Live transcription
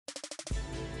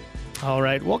All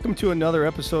right, welcome to another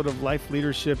episode of Life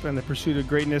Leadership and the Pursuit of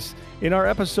Greatness. In our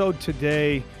episode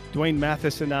today, Dwayne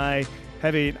Mathis and I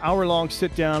have an hour-long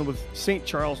sit-down with St.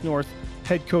 Charles North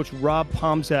head coach Rob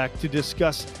Pomczak to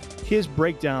discuss his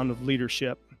breakdown of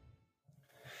leadership.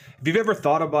 Have you ever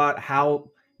thought about how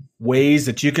ways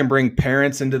that you can bring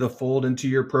parents into the fold into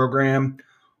your program,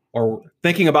 or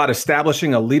thinking about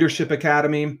establishing a leadership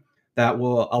academy that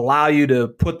will allow you to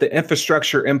put the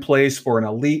infrastructure in place for an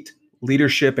elite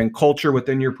leadership and culture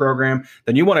within your program?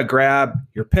 Then you want to grab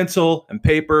your pencil and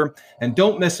paper and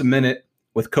don't miss a minute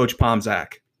with Coach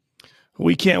Pomczak.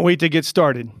 We can't wait to get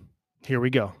started. Here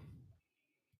we go.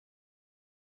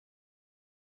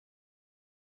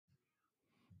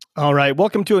 All right.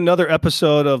 Welcome to another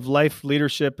episode of Life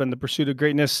Leadership and the Pursuit of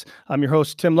Greatness. I'm your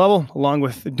host, Tim Lovell, along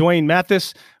with Dwayne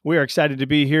Mathis. We are excited to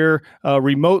be here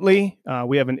remotely.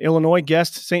 We have an Illinois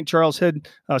guest, St. Charles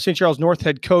North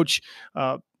head coach,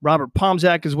 Robert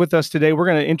Pomczak is with us today. We're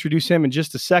going to introduce him in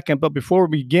just a second. But before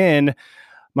we begin,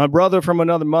 my brother from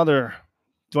another mother,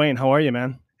 Dwayne, how are you,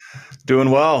 man?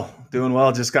 Doing well.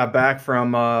 Just got back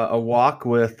from a walk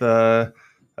with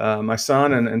my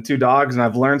son and two dogs, and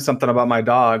I've learned something about my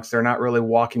dogs. They're not really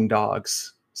walking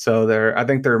dogs, so I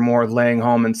think they're more laying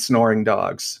home and snoring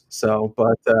dogs. So,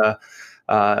 but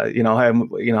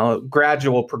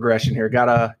gradual progression here.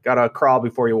 Gotta crawl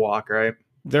before you walk, right?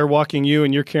 They're walking you,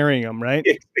 and you're carrying them, right?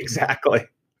 Exactly.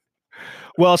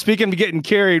 Well, speaking of getting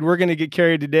carried, we're going to get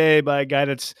carried today by a guy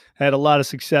that's had a lot of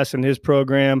success in his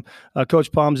program.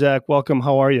 Coach Pomczak, welcome.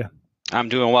 How are you? I'm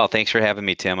doing well. Thanks for having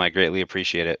me, Tim. I greatly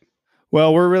appreciate it.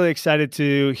 Well, we're really excited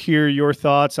to hear your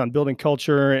thoughts on building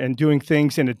culture and doing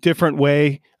things in a different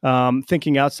way,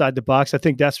 thinking outside the box. I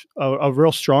think that's a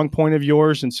real strong point of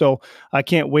yours. And so I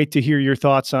can't wait to hear your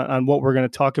thoughts on what we're going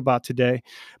to talk about today.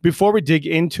 Before we dig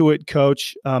into it,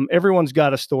 Coach, everyone's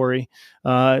got a story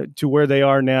to where they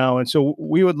are now. And so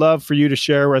we would love for you to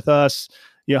share with us,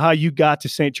 how you got to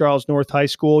St. Charles North High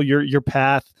School, your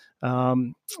path,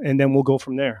 and then we'll go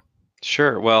from there.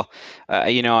 Sure. Well,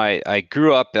 I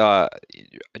grew up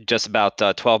just about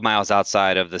 12 miles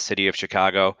outside of the city of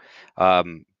Chicago.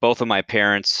 Both of my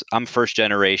parents, I'm first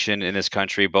generation in this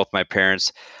country. Both my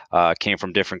parents came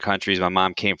from different countries. My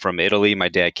mom came from Italy. My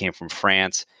dad came from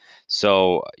France.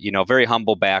 So, very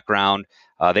humble background.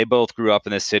 They both grew up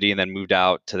in the city and then moved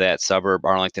out to that suburb,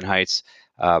 Arlington Heights,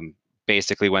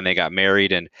 basically when they got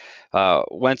married, and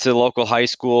went to the local high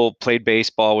school, played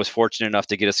baseball, was fortunate enough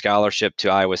to get a scholarship to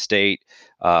Iowa State,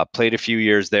 played a few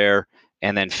years there,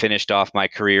 and then finished off my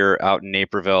career out in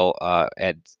Naperville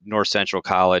at North Central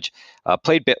College.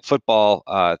 Played football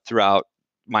throughout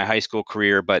my high school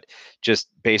career, but just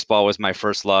baseball was my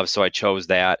first love, so I chose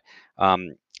that.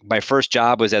 My first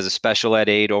job was as a special ed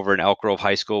aide over in Elk Grove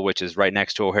High School, which is right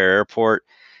next to O'Hare Airport.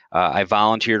 I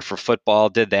volunteered for football,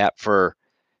 did that for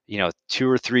 2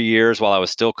 or 3 years while I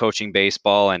was still coaching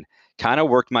baseball, and kind of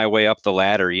worked my way up the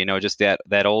ladder, just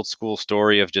that old school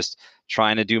story of just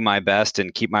trying to do my best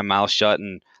and keep my mouth shut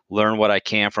and learn what I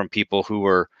can from people who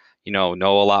were,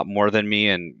 know a lot more than me.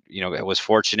 And, I was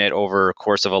fortunate over a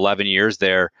course of 11 years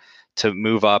there to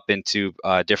move up into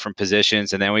different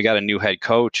positions. And then we got a new head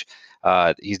coach.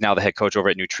 He's now the head coach over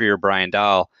at New Trier, Brian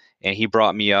Dahl, and he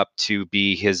brought me up to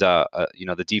be his, the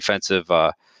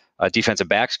defensive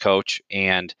backs coach,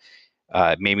 and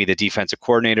made me the defensive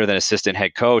coordinator, then assistant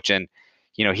head coach. And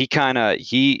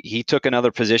he took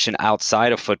another position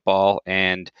outside of football,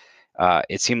 and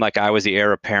it seemed like I was the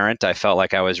heir apparent. I felt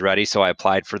like I was ready, so I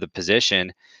applied for the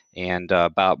position. And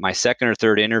about my second or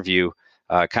third interview,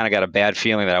 kind of got a bad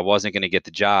feeling that I wasn't going to get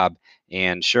the job.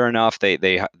 And sure enough,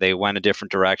 they went a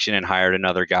different direction and hired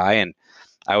another guy. And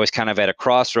I was kind of at a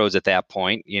crossroads at that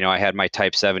point. I had my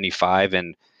type 75,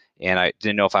 and I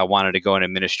didn't know if I wanted to go in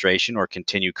administration or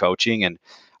continue coaching. And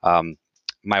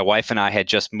my wife and I had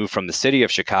just moved from the city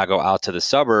of Chicago out to the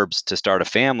suburbs to start a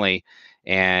family.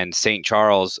 And St.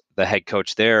 Charles, the head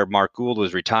coach there, Mark Gould,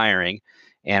 was retiring.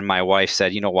 And my wife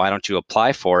said, why don't you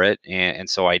apply for it? And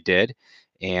so I did.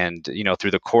 And,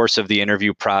 through the course of the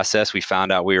interview process, we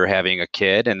found out we were having a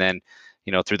kid. And then,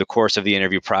 through the course of the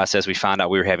interview process, we found out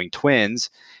we were having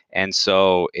twins. And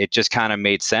so it just kind of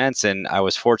made sense. And I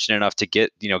was fortunate enough to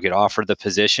get offered the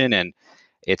position, and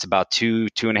it's about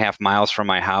 2.5 miles from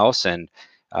my house. And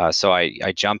so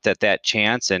I jumped at that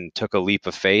chance and took a leap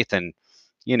of faith. And,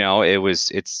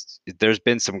 there's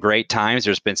been some great times,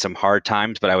 there's been some hard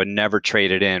times, but I would never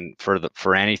trade it in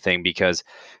for anything, because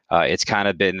it's kind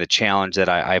of been the challenge that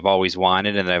I've always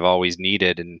wanted and that I've always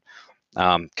needed, and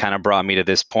kind of brought me to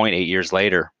this point 8 years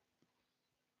later.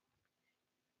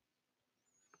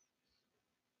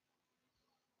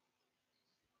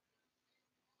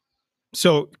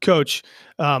 So, Coach,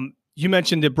 You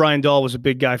mentioned that Brian Dahl was a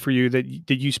big guy for you that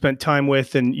you spent time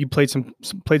with, and you played some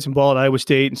ball at Iowa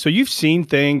State, and so you've seen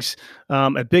things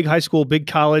at big high school, big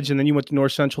college, and then you went to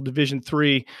North Central Division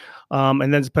III,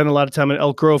 and then spent a lot of time at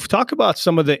Elk Grove. Talk about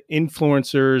some of the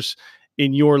influencers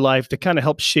in your life that kind of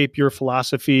help shape your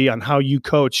philosophy on how you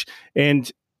coach. And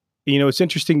it's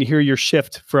interesting to hear your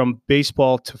shift from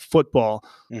baseball to football.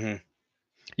 Mm-hmm.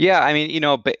 Yeah, I mean,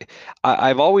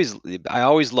 I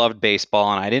always loved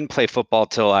baseball, and I didn't play football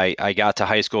till I got to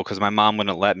high school because my mom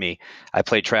wouldn't let me. I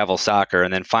played travel soccer,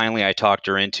 and then finally I talked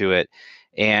her into it.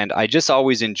 And I just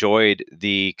always enjoyed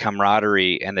the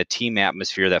camaraderie and the team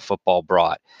atmosphere that football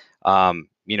brought.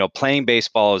 Playing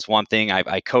baseball is one thing.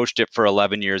 I coached it for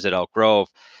 11 years at Elk Grove,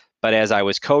 but as I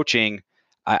was coaching,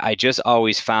 I just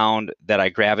always found that I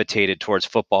gravitated towards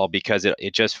football because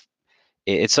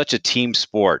it's such a team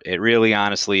sport. It really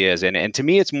honestly is. And to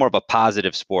me, it's more of a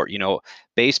positive sport.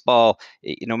 Baseball,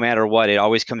 no matter what, it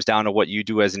always comes down to what you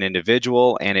do as an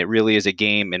individual. And it really is a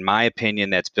game, in my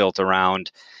opinion, that's built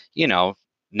around,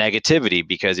 negativity.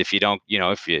 Because if you don't,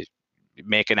 if you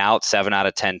make an out 7 out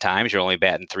of 10 times, you're only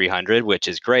batting 300, which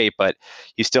is great, but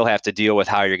you still have to deal with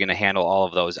how you're going to handle all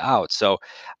of those outs. So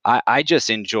I just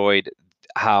enjoyed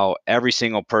how every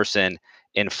single person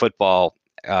in football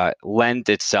lend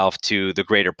itself to the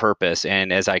greater purpose.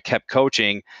 And as I kept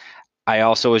coaching, I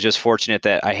also was just fortunate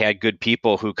that I had good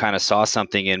people who kind of saw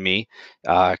something in me,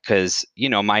 because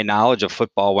my knowledge of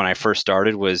football when I first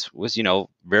started was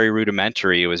very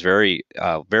rudimentary. It was very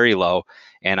very low,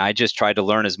 and I just tried to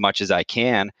learn as much as I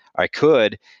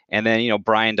could. And then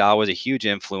Brian Dahl was a huge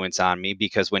influence on me,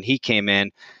 because when he came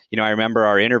in, I remember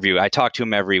our interview. I talked to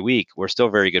him every week. We're still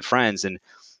very good friends, and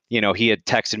he had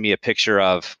texted me a picture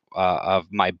of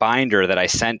my binder that I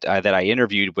sent, that I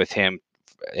interviewed with him.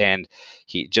 And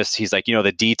he's like,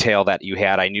 the detail that you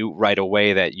had, I knew right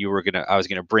away that I was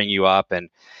going to bring you up. And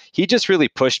he just really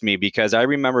pushed me, because I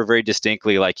remember very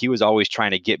distinctly, like, he was always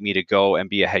trying to get me to go and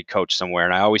be a head coach somewhere.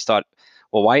 And I always thought,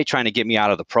 well, why are you trying to get me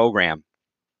out of the program?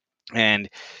 And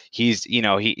he's,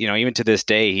 even to this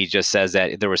day, he just says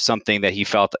that there was something that he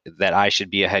felt that I should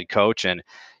be a head coach. And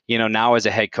now as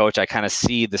a head coach, I kind of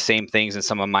see the same things in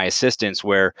some of my assistants,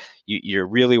 where you're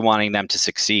really wanting them to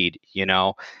succeed.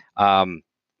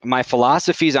 My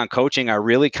philosophies on coaching are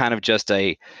really kind of just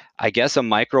a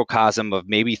microcosm of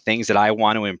maybe things that I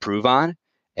want to improve on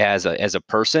as a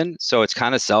person. So it's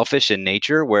kind of selfish in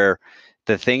nature, where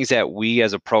the things that we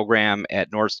as a program at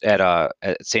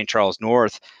St. Charles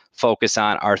North focus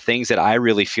on are things that I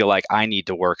really feel like I need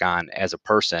to work on as a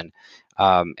person.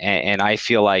 And I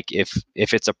feel like if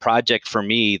it's a project for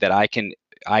me that I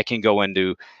can go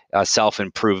into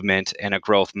self-improvement and a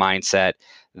growth mindset,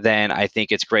 then I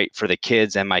think it's great for the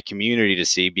kids and my community to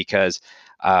see, because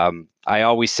I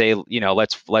always say,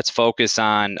 let's focus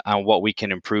on what we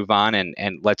can improve on,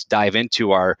 and let's dive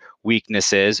into our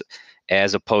weaknesses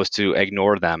as opposed to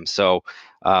ignore them. So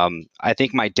I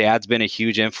think my dad's been a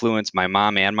huge influence. My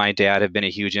mom and my dad have been a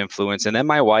huge influence. And then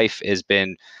my wife has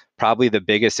been probably the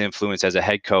biggest influence as a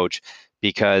head coach,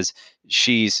 because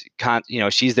she's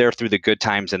there through the good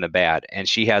times and the bad, and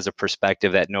she has a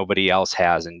perspective that nobody else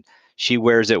has, and she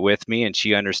wears it with me, and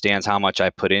she understands how much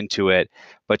I put into it.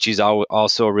 But she's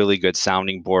also a really good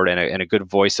sounding board and a good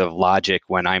voice of logic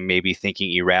when I'm maybe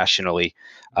thinking irrationally.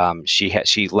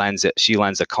 She lends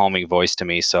a calming voice to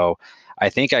me. So I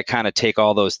think I kind of take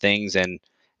all those things and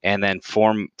then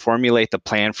formulate the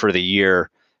plan for the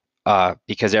year,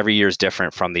 because every year is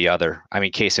different from the other. I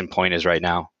mean, case in point is right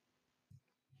now.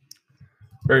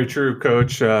 Very true,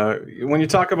 Coach. When you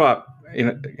talk about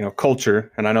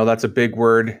culture, and I know that's a big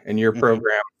word in your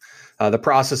program, the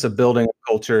process of building a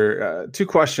culture. 2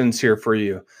 questions here for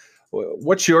you.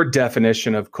 What's your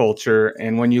definition of culture?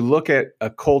 And when you look at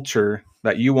a culture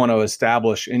that you want to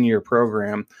establish in your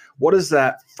program, what is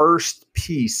that first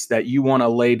piece that you want to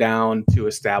lay down to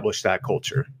establish that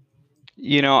culture?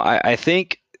 I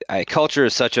think culture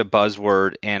is such a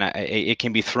buzzword, and it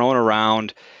can be thrown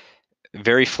around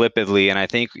very flippantly. And I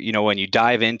think, when you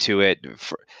dive into it,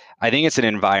 I think it's an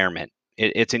environment.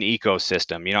 It's an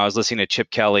ecosystem. I was listening to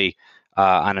Chip Kelly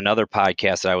on another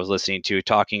podcast that I was listening to,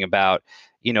 talking about,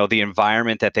 the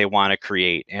environment that they want to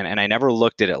create. And I never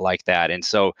looked at it like that. And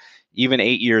so even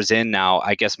 8 years in now,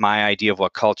 I guess my idea of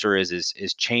what culture is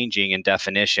changing in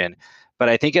definition. But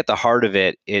I think at the heart of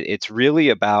it's really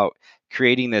about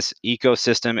creating this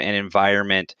ecosystem and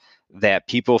environment that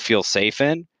people feel safe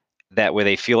in, that way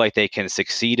they feel like they can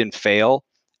succeed and fail,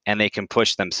 and they can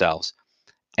push themselves.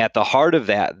 At the heart of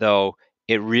that, though,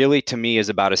 it really, to me, is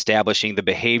about establishing the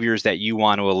behaviors that you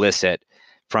want to elicit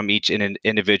from each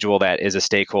individual that is a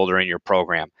stakeholder in your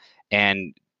program.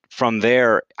 And from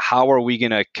there, how are we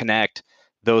going to connect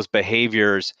those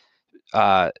behaviors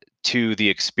to the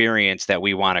experience that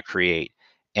we want to create,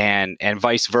 and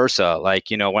vice versa. Like,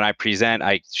 when I present,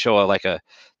 I show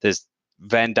this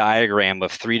Venn diagram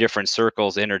of 3 different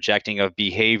circles interjecting of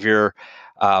behavior,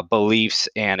 beliefs,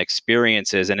 and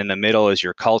experiences, and in the middle is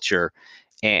your culture.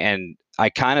 And I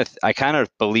kind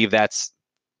of believe that's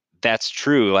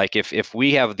true. Like, if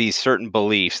we have these certain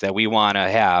beliefs that we want to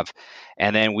have,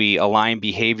 and then we align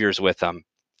behaviors with them,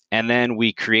 and then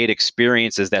we create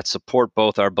experiences that support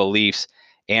both our beliefs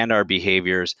and our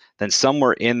behaviors, then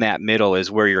somewhere in that middle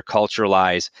is where your culture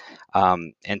lies.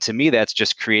 And to me, that's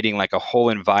just creating like a whole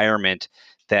environment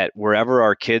that wherever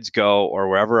our kids go or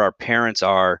wherever our parents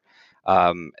are,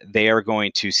 they are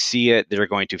going to see it, they're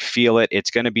going to feel it. It's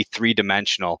going to be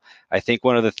 3-dimensional. I think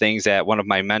one of the things that one of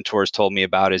my mentors told me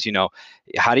about is,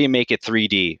 how do you make it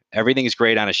 3D? Everything's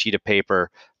great on a sheet of paper,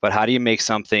 but how do you make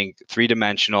something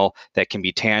 3-dimensional that can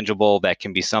be tangible, that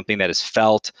can be something that is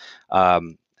felt?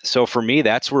 So for me,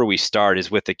 that's where we start, is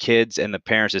with the kids and the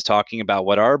parents, is talking about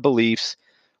what are our beliefs,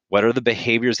 what are the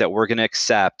behaviors that we're going to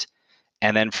accept,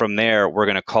 and then from there, we're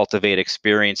going to cultivate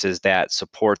experiences that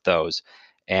support those.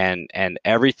 And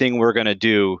everything we're going to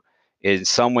do in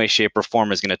some way, shape, or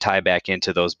form is going to tie back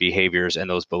into those behaviors and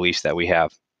those beliefs that we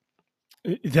have.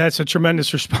 That's a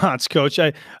tremendous response, Coach.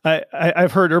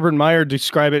 I've heard Urban Meyer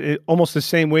describe it almost the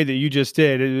same way that you just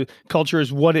did. Culture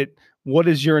is what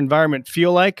does your environment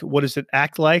feel like? What does it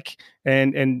act like?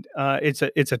 And it's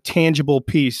a tangible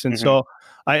piece. And so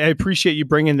I appreciate you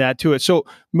bringing that to it. So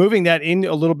moving that in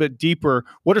a little bit deeper,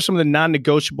 what are some of the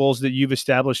non-negotiables that you've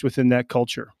established within that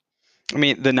culture? I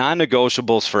mean, the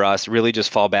non-negotiables for us really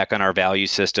just fall back on our value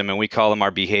system, and we call them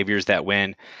our behaviors that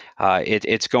win.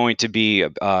 It's going to be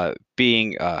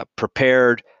being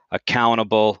prepared,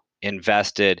 accountable,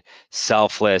 invested,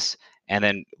 selfless, and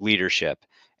then leadership.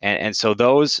 And so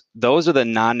those are the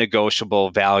non-negotiable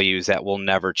values that will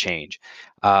never change.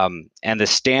 And the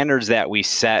standards that we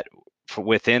set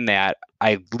within that,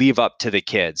 I leave up to the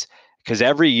kids, because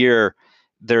every year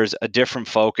there's a different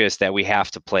focus that we have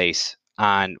to place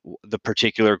on the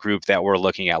particular group that we're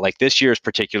looking at. Like, this year's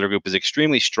particular group is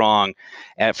extremely strong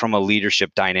from a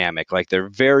leadership dynamic. Like, they're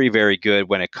very, very good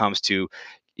when it comes to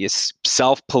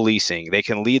self-policing. They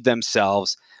can lead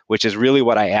themselves, which is really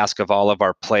what I ask of all of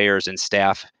our players and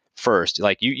staff first.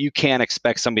 Like, you can't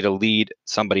expect somebody to lead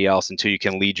somebody else until you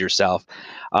can lead yourself.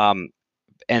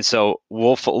 And so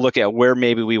we'll look at where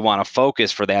maybe we want to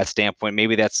focus for that standpoint.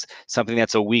 Maybe that's something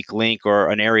that's a weak link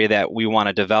or an area that we want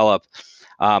to develop.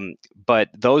 But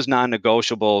those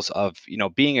non-negotiables of,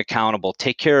 being accountable,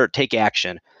 take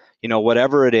action,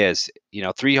 whatever it is,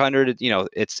 300,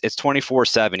 it's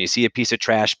 24/7. You see a piece of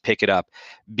trash, pick it up,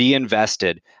 be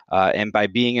invested. And by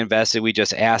being invested, we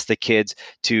just ask the kids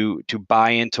to buy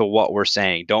into what we're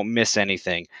saying. Don't miss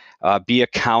anything. Be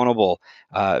accountable.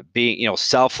 Being,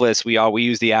 selfless. We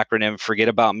use the acronym "Forget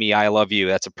about me, I love you."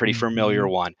 That's a pretty familiar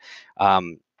one.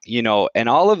 And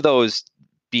all of those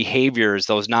behaviors,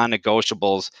 those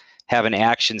non-negotiables, have an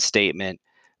action statement.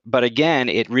 But again,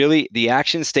 the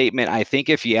action statement, I think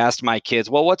if you asked my kids,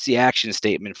 well, what's the action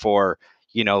statement for,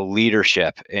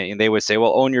 leadership? And they would say,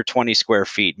 well, own your 20 square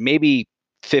feet. Maybe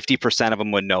 50% of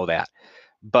them would know that,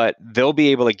 but they'll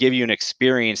be able to give you an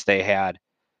experience they had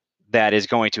that is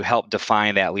going to help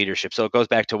define that leadership. So it goes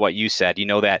back to what you said,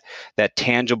 that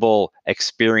tangible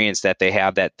experience that they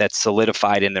have that's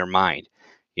solidified in their mind.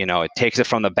 It takes it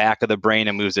from the back of the brain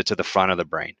and moves it to the front of the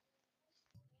brain.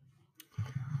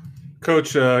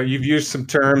 Coach, you've used some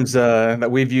terms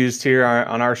that we've used here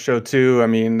on our show too. I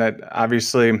mean, that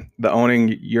obviously the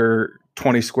owning your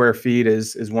 20 square feet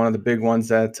is one of the big ones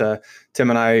that Tim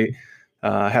and I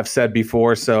have said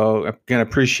before. So I'm going to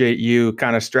appreciate you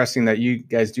kind of stressing that you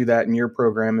guys do that in your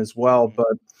program as well.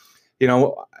 But,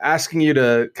 asking you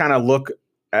to kind of look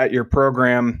at your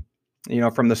program,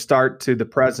 from the start to the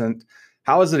present.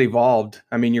 How has it evolved?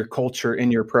 I mean, your culture in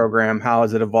your program, how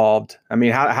has it evolved? I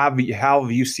mean, how have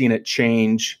you seen it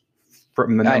change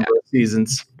from the number of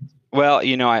seasons? Well,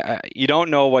 you don't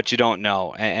know what you don't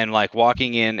know. And like,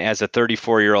 walking in as a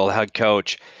 34-year-old head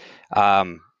coach,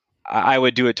 I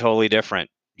would do it totally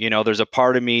different. There's a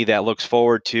part of me that looks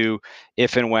forward to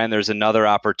if and when there's another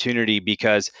opportunity,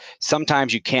 because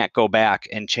sometimes you can't go back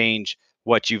and change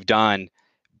what you've done,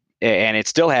 and it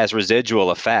still has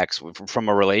residual effects from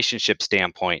a relationship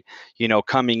standpoint.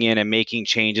 Coming in and making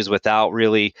changes without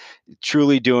really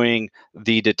truly doing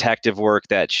the detective work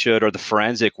that should, or the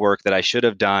forensic work that I should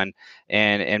have done,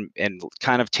 and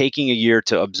kind of taking a year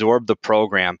to absorb the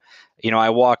program. I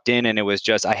walked in and it was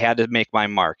just, I had to make my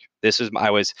mark. I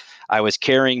was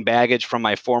carrying baggage from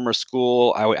my former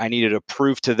school. I needed to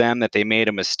prove to them that they made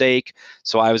a mistake.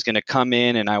 So I was going to come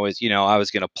in and I was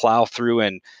going to plow through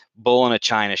and bull in a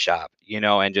china shop,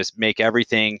 and just make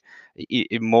everything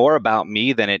more about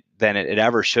me than it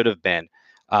ever should have been.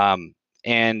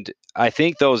 And I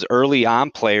think those early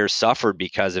on players suffered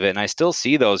because of it. And I still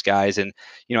see those guys. And,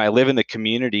 I live in the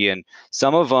community, and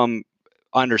some of them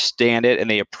understand it and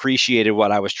they appreciated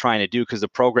what I was trying to do, because the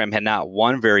program had not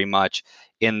won very much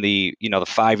in the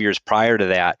 5 years prior to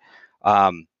that.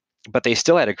 But they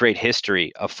still had a great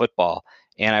history of football.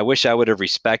 And I wish I would have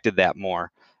respected that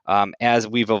more. As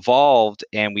we've evolved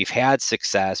and we've had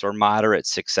success or moderate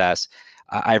success,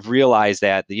 I've realized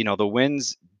that, the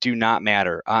wins do not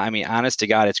matter. I mean, honest to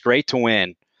God, it's great to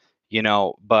win,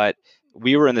 but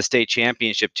we were in the state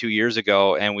championship 2 years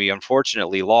ago and we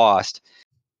unfortunately lost.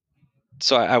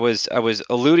 So I was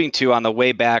alluding to, on the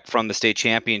way back from the state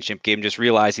championship game, just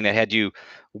realizing that had you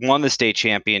won the state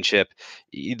championship,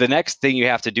 the next thing you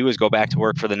have to do is go back to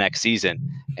work for the next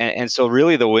season. And so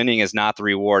really the winning is not the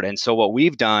reward. And so what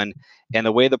we've done, and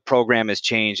the way the program has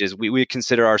changed, is we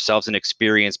consider ourselves an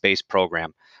experience-based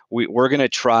program. We're going to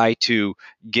try to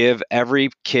give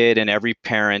every kid and every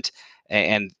parent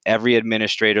and every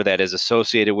administrator that is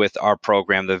associated with our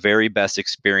program the very best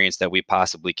experience that we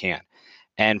possibly can.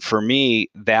 And for me,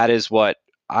 that is what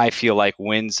I feel like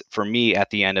wins for me at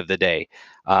the end of the day.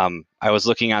 I was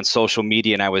looking on social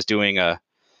media and I was doing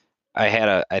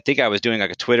I think I was doing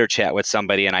like a Twitter chat with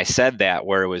somebody, and I said that,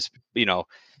 where it was,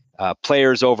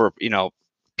 players over,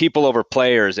 people over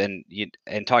players, and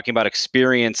talking about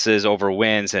experiences over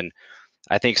wins. And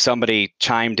I think somebody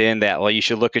chimed in that, well, you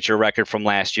should look at your record from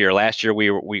last year. Last year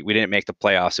we didn't make the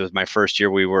playoffs. It was my first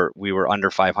year. We were under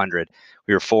 500.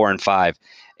 We were 4-5,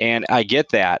 and I get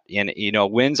that. And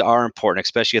wins are important,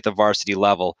 especially at the varsity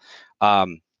level.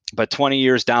 But 20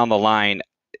 years down the line,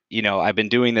 I've been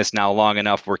doing this now long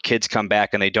enough where kids come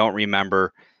back and they don't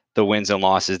remember the wins and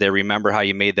losses. They remember how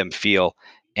you made them feel.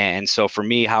 And so for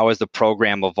me, how has the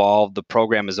program evolved? The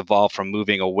program has evolved from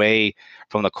moving away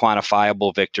from the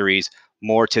quantifiable victories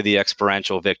more to the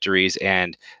experiential victories,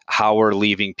 and how we're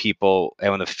leaving people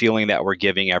and the feeling that we're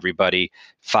giving everybody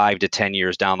 5 to 10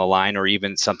 years down the line, or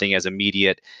even something as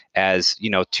immediate as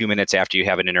 2 minutes after you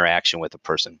have an interaction with a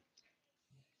person.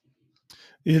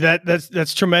 Yeah,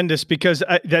 that's tremendous, because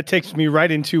that takes me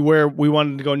right into where we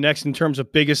wanted to go next in terms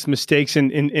of biggest mistakes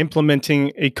in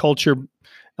implementing a culture.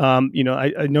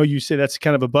 I know you say that's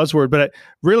kind of a buzzword, but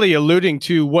really alluding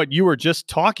to what you were just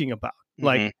talking about.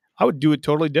 Like, I would do it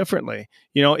totally differently.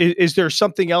 Is there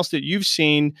something else that you've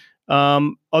seen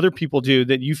other people do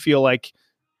that you feel like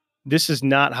this is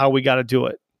not how we got to do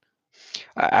it?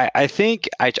 I think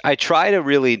I try to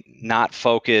really not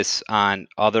focus on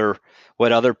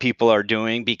what other people are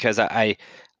doing, because I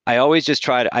always just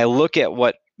I look at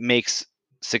what makes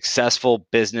successful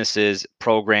businesses,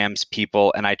 programs,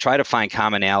 people, and I try to find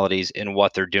commonalities in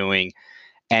what they're doing,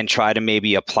 and try to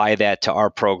maybe apply that to our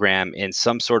program in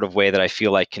some sort of way that I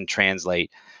feel like can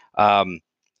translate.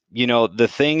 The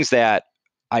things that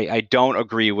I don't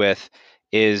agree with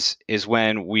is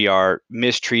when we are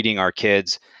mistreating our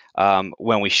kids,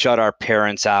 when we shut our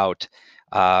parents out.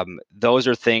 Those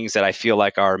are things that I feel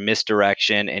like are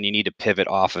misdirection, and you need to pivot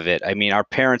off of it. I mean, our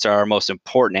parents are our most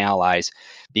important allies,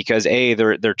 because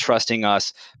they're trusting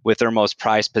us with their most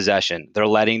prized possession. They're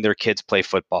letting their kids play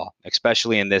football,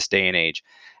 especially in this day and age.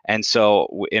 And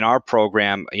so in our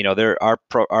program,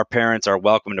 our parents are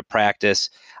welcome to practice.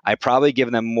 I probably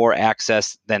give them more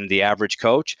access than the average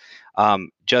coach,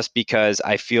 just because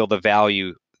I feel the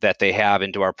value that they have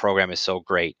into our program is so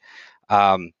great.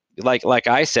 Like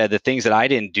I said, the things that I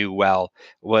didn't do well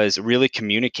was really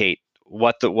communicate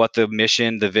what the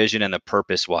mission, the vision, and the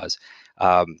purpose was.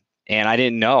 And I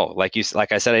didn't know, like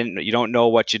I said, you don't know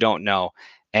what you don't know.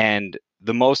 And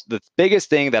the biggest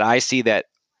thing that I see that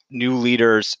new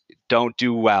leaders don't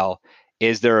do well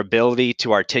is their ability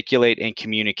to articulate and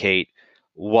communicate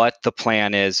what the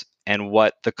plan is, and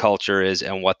what the culture is,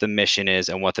 and what the mission is,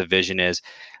 and what the vision is.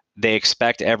 They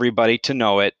expect everybody to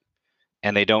know it,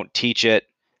 and they don't teach it,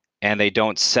 and they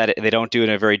don't do it in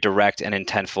a very direct and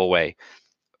intentful way.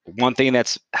 One thing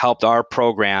that's helped our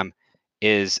program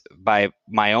is, by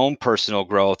my own personal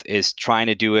growth, is trying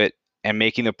to do it and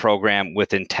making the program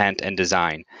with intent and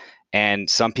design. And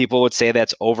some people would say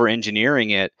that's over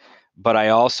engineering it, but I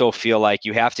also feel like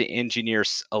you have to engineer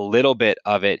a little bit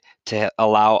of it to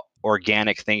allow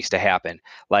organic things to happen.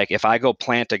 Like, if I go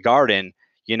plant a garden,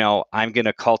 I'm going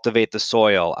to cultivate the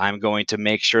soil. I'm going to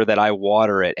make sure that I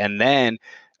water it. And then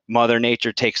Mother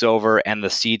Nature takes over and the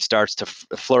seed starts to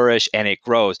flourish and it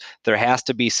grows. There has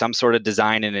to be some sort of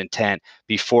design and intent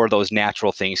before those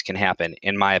natural things can happen,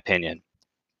 in my opinion.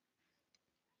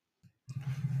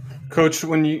 Coach,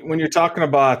 when you're talking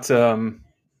about,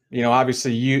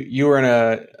 obviously you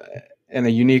were in a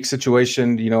unique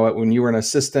situation, when you were an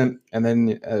assistant and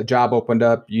then a job opened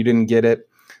up, you didn't get it,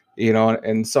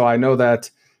 and so I know that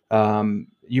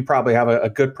you probably have a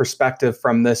good perspective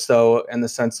from this, though, in the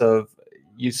sense of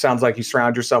sounds like you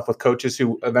surround yourself with coaches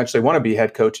who eventually want to be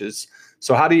head coaches.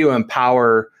 So how do you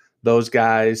empower those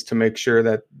guys to make sure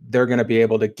that they're going to be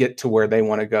able to get to where they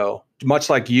want to go,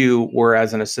 much like you were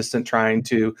as an assistant trying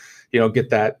to, get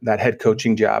that head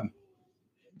coaching job?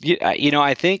 Yeah,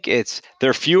 I think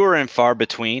they're fewer and far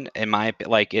between in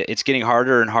it's getting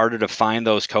harder and harder to find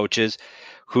those coaches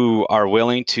who are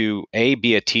willing to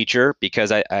be a teacher,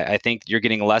 because I think you're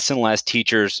getting less and less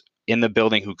teachers in the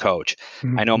building who coach.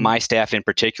 Mm-hmm. I know my staff in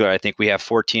particular, I think we have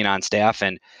 14 on staff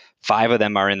and 5 of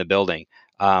them are in the building.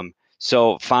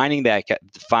 So finding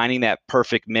that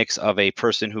perfect mix of a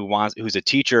person who's a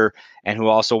teacher and who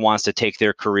also wants to take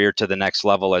their career to the next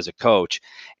level as a coach,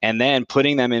 and then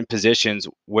putting them in positions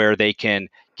where they can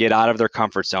get out of their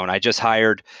comfort zone. I just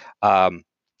hired a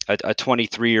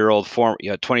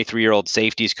 23-year-old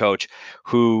safeties coach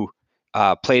who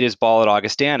played his ball at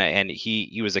Augustana, and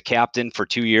he was a captain for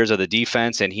 2 years of the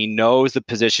defense, and he knows the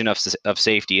position of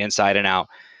safety inside and out.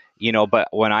 But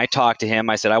when I talked to him,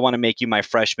 I said, I want to make you my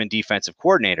freshman defensive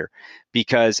coordinator,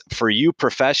 because for you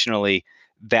professionally,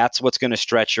 that's what's going to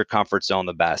stretch your comfort zone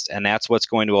the best. And that's what's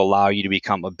going to allow you to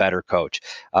become a better coach.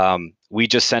 We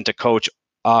just sent a coach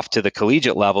off to the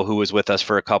collegiate level who was with us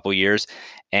for a couple years,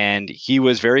 and he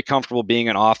was very comfortable being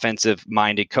an offensive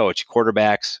minded coach,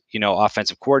 quarterbacks,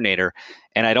 offensive coordinator.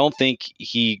 And I don't think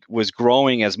he was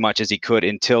growing as much as he could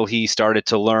until he started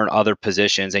to learn other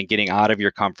positions and getting out of your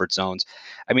comfort zones.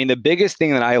 I mean, the biggest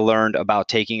thing that I learned about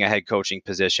taking a head coaching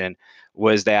position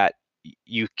was that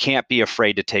you can't be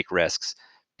afraid to take risks,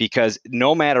 because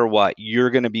no matter what, you're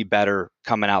going to be better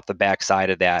coming out the backside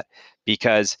of that,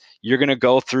 because you're going to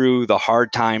go through the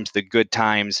hard times, the good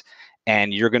times,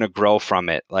 and you're going to grow from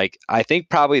it. Like, I think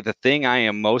probably the thing I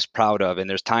am most proud of, and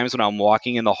there's times when I'm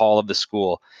walking in the hall of the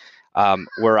school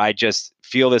where I just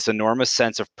feel this enormous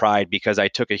sense of pride, because I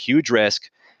took a huge risk.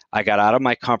 I got out of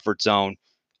my comfort zone.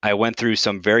 I went through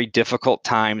some very difficult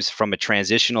times from a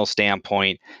transitional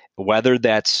standpoint, weathered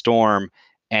that storm,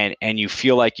 and you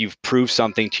feel like you've proved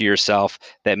something to yourself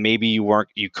that maybe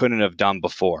you couldn't have done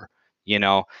before.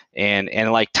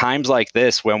 And like times like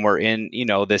this, when we're in,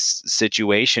 this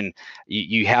situation,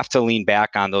 you have to lean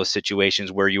back on those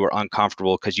situations where you were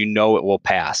uncomfortable, because it will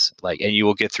pass, and you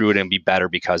will get through it and be better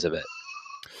because of it.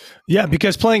 Yeah,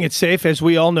 because playing it safe, as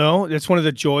we all know, that's one of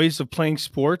the joys of playing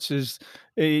sports, is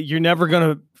you're never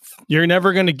going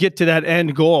to get to that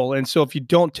end goal. And so if you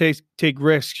don't take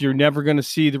risks, you're never going to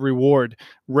see the reward.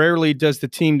 Rarely does the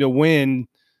team to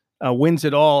wins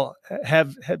it all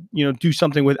have do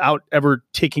something without ever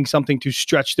taking something to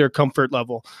stretch their comfort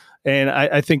level. And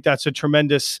I think that's a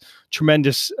tremendous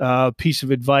piece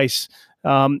of advice.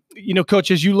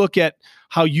 Coach, as you look at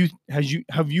how you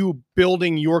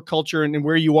building your culture and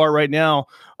where you are right now,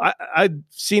 I've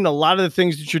seen a lot of the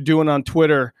things that you're doing on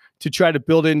Twitter to try to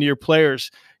build into your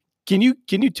players. Can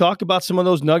you talk about some of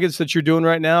those nuggets that you're doing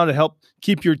right now to help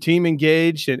keep your team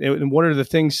engaged, and what are the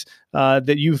things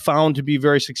that you found to be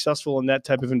very successful in that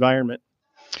type of environment?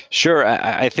 Sure.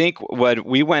 I think what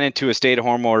we went into a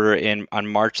stay-at-home order on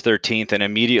March 13th, and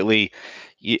immediately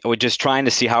we're just trying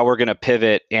to see how we're going to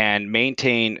pivot and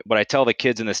maintain. What I tell the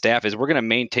kids and the staff is we're going to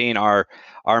maintain our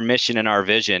mission and our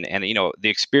vision. And, the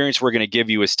experience we're going to give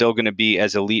you is still going to be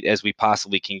as elite as we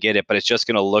possibly can get it, but it's just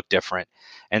going to look different.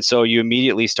 And so you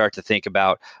immediately start to think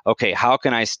about, okay, how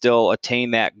can I still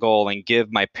attain that goal and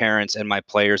give my parents and my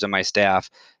players and my staff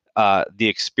the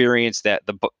experience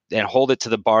and hold it to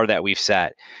the bar that we've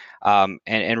set.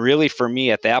 And really for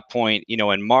me at that point,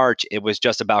 in March, it was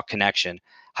just about connection.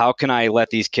 How can I let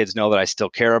these kids know that I still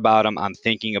care about them? I'm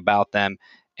thinking about them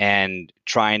and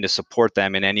trying to support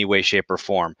them in any way, shape, or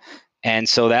form. And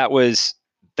so that was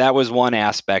one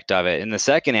aspect of it. And the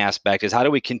second aspect is, how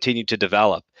do we continue to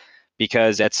develop?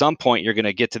 Because at some point you're going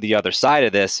to get to the other side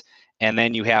of this, and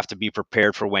then you have to be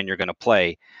prepared for when you're going to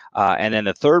play. And then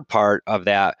the third part of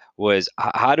that was,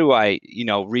 how do I,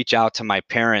 reach out to my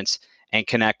parents and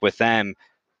connect with them?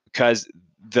 Because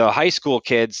the high school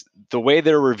kids, the way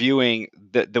they're reviewing,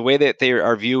 the way that they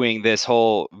are viewing this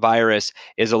whole virus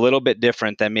is a little bit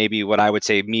different than maybe what I would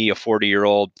say me, a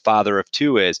 40-year-old father of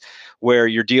 2, is, where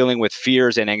you're dealing with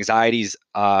fears and anxieties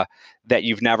that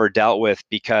you've never dealt with,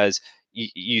 because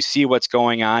you see what's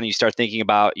going on, and you start thinking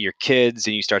about your kids,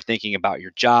 and you start thinking about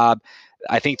your job.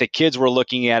 I think the kids were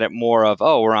looking at it more of,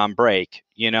 oh, we're on break,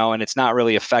 and it's not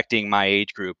really affecting my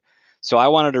age group. So I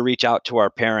wanted to reach out to our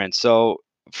parents. So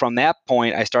from that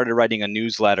point, I started writing a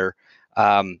newsletter.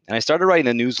 And I started writing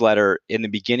a newsletter in the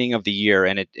beginning of the year,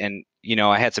 and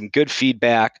I had some good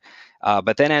feedback.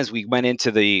 But then as we went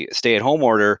into the stay-at-home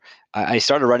order, I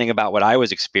started writing about what I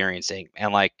was experiencing,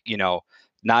 and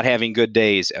not having good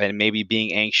days, and maybe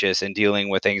being anxious and dealing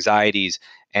with anxieties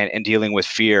and dealing with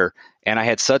fear. And I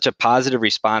had such a positive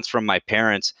response from my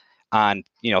parents on,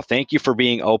 thank you for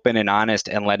being open and honest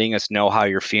and letting us know how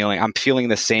you're feeling. I'm feeling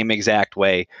the same exact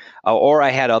way. Or I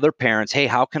had other parents, hey,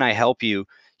 how can I help you?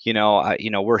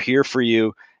 We're here for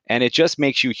you. And it just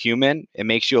makes you human. It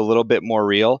makes you a little bit more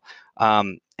real.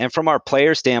 And from our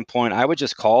player standpoint, I would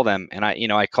just call them, and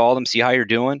I call them, see how you're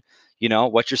doing.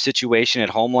 What's your situation at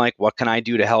home like? What can I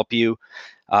do to help you?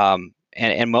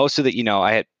 And most of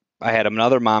the, I had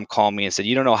another mom call me and said,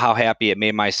 you don't know how happy it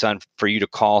made my son for you to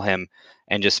call him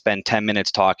and just spend 10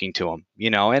 minutes talking to him,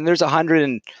 and there's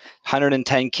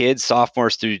 110 kids,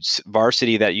 sophomores through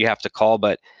varsity, that you have to call.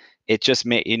 But it just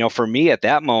made, for me at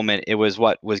that moment, it was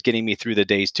what was getting me through the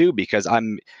days too, because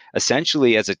I'm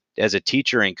essentially, as a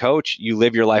teacher and coach, you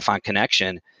live your life on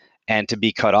connection, and to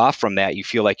be cut off from that, you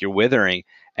feel like you're withering.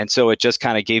 And so it just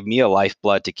kind of gave me a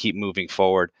lifeblood to keep moving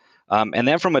forward. And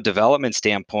then from a development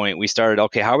standpoint, we started,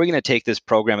 okay, how are we going to take this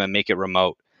program and make it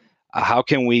remote? How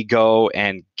can we go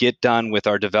and get done with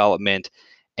our development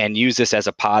and use this as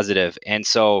a positive? And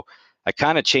so I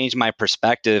kind of changed my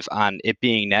perspective on it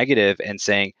being negative and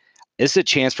saying, this is a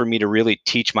chance for me to really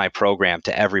teach my program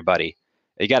to everybody.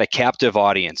 You got a captive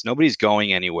audience. Nobody's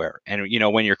going anywhere. And,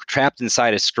 when you're trapped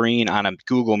inside a screen on a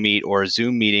Google Meet or a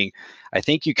Zoom meeting, I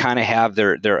think you kind of have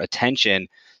their attention,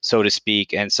 so to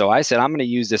speak. And so I said, I'm going to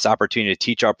use this opportunity to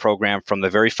teach our program from the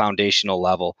very foundational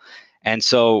level. And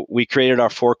so we created our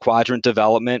 4-quadrant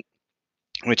development,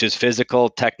 which is physical,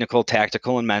 technical,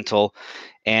 tactical, and mental.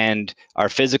 And our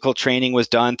physical training was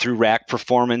done through Rack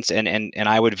Performance, and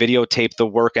I would videotape the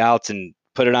workouts and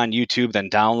put it on YouTube, then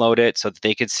download it so that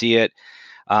they could see it.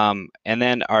 And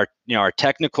then our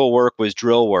technical work was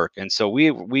drill work. And so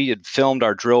we had filmed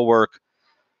our drill work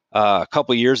a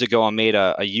couple of years ago and made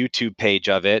a YouTube page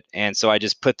of it. And so I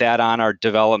just put that on our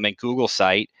development Google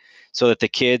site so that the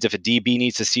kids, if a DB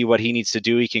needs to see what he needs to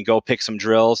do, he can go pick some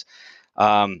drills.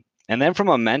 And then from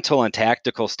a mental and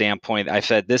tactical standpoint, I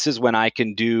said, this is when I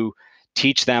can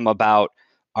teach them about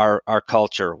our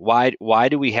culture. Why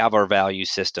do we have our value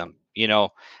system?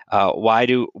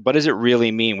 What does it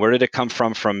really mean? Where did it come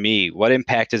from me? What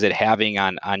impact is it having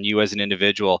on you as an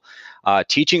individual?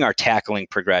 Teaching our tackling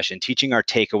progression, teaching our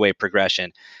takeaway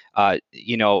progression,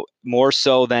 more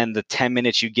so than the 10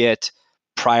 minutes you get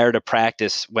prior to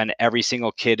practice, when every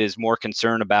single kid is more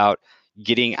concerned about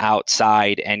getting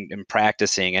outside and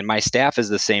practicing. And my staff is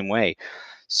the same way.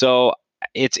 So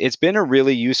it's been a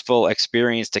really useful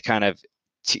experience to kind of,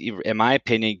 in my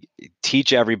opinion,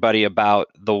 teach everybody about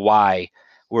the why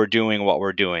we're doing what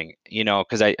we're doing,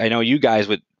 because I know you guys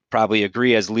would probably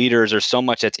agree, as leaders, there's so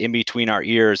much that's in between our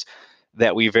ears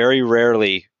that we very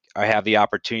rarely have the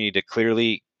opportunity to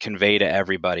clearly convey to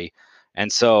everybody. And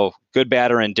so good,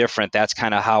 bad, or indifferent, that's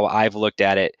kind of how I've looked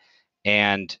at it.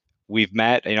 And we've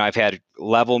met, I've had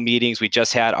level meetings. We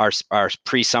just had our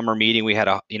pre-summer meeting. We had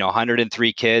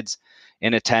 103 kids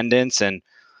in attendance, and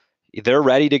they're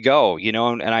ready to go,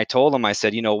 and I told them, I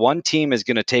said, one team is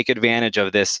going to take advantage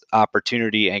of this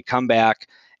opportunity and come back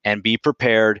and be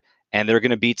prepared, and they're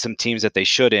going to beat some teams that they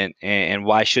shouldn't. And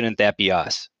why shouldn't that be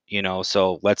us?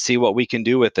 So let's see what we can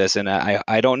do with this. And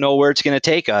I don't know where it's going to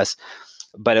take us,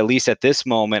 but at least at this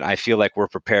moment, I feel like we're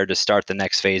prepared to start the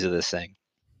next phase of this thing.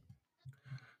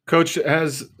 Coach,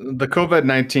 has the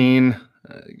COVID-19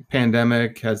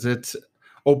 pandemic, has it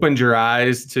opened your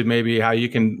eyes to maybe how you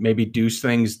can maybe do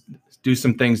some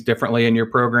things differently in your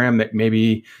program, that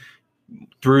maybe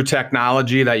through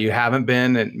technology that you haven't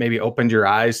been, and maybe opened your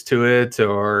eyes to it?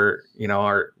 Or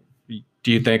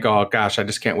do you think, oh gosh, I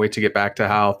just can't wait to get back to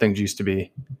how things used to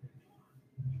be?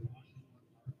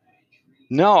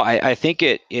 No, I think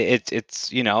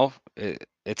it's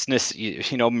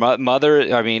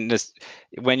mother. I mean,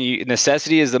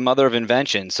 necessity is the mother of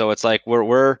invention. So it's like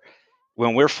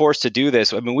when we're forced to do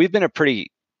this. I mean, we've been a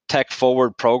pretty tech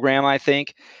forward program, I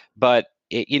think, but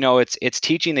it's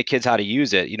teaching the kids how to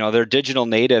use it. They're digital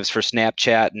natives for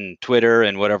Snapchat and Twitter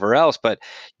and whatever else, but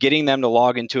getting them to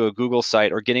log into a Google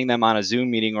site, or getting them on a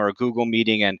Zoom meeting or a Google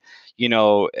meeting, and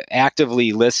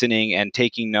actively listening and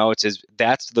taking notes,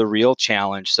 that's the real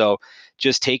challenge. So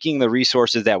just taking the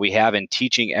resources that we have and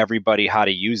teaching everybody how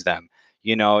to use them.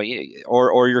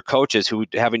 or your coaches who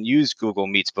haven't used Google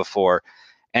Meets before.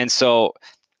 And so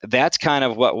that's kind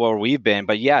of where we've been.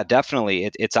 But yeah, definitely,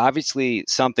 it's obviously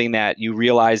something that you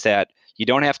realize that you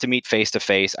don't have to meet face to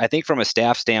face. I think from a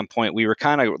staff standpoint, we were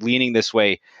kind of leaning this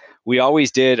way. We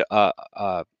always did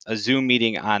a Zoom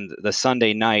meeting on the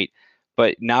Sunday night,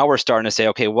 but now we're starting to say,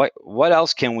 okay, what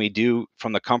else can we do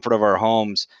from the comfort of our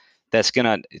homes that's going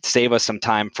to save us some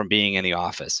time from being in the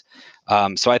office?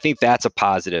 So I think that's a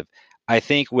positive. I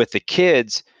think with the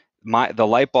kids, the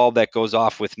light bulb that goes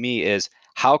off with me is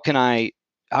how can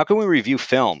we review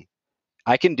film?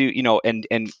 I can do,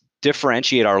 and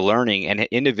differentiate our learning and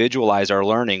individualize our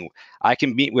learning. I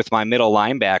can meet with my middle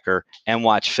linebacker and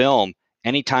watch film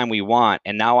anytime we want.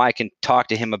 And now I can talk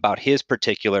to him about his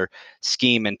particular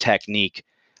scheme and technique.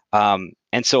 And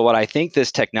so what I think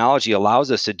this technology allows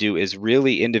us to do is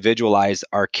really individualize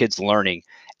our kids' learning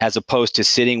as opposed to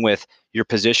sitting with your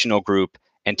positional group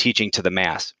and teaching to the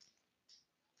mass.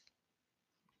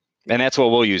 And that's what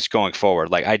we'll use going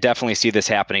forward. Like, I definitely see this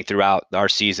happening throughout our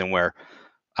season where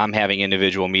I'm having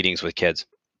individual meetings with kids.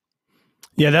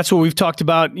 Yeah, that's what we've talked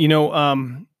about.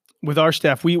 With our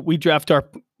staff, we draft our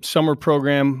summer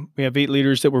program. We have 8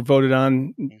 leaders that were voted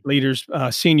on,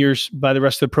 seniors by the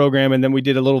rest of the program. And then we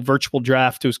did a little virtual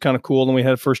draft. It was kind of cool. And we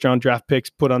had first round draft picks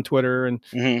put on Twitter.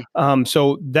 And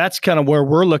so that's kind of where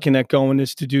we're looking at going,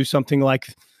 is to do something like,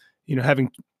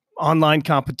 having online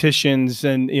competitions.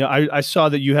 And, I saw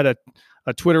that you had a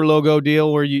Twitter logo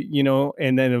deal where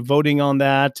and then a voting on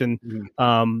that, and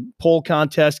poll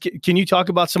contest. Can you talk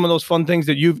about some of those fun things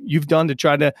that you've done to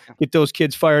try to get those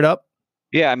kids fired up?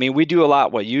 Yeah, I mean, we do a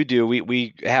lot what you do.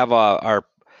 We have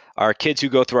our kids who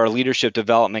go through our leadership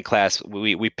development class.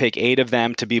 We pick 8 of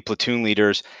them to be platoon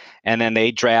leaders, and then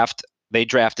they draft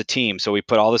a team. So we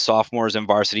put all the sophomores and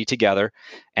varsity together,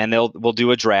 and we'll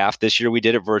do a draft. This year we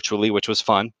did it virtually, which was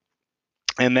fun.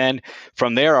 And then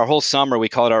from there, our whole summer, we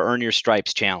call it our Earn Your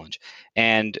Stripes Challenge.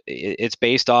 And it's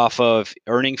based off of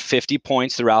earning 50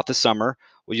 points throughout the summer.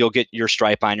 You'll get your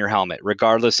stripe on your helmet,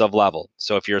 regardless of level.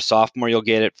 So if you're a sophomore, you'll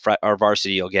get it, or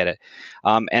varsity, you'll get it.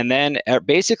 And then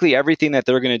basically everything that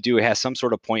they're going to do has some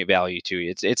sort of point value to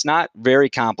it. It's not very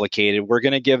complicated. We're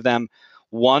going to give them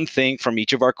one thing from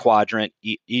each of our quadrants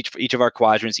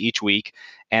each week,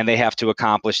 and they have to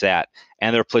accomplish that.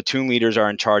 And their platoon leaders are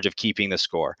in charge of keeping the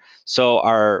score. So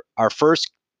our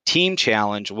first team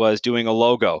challenge was doing a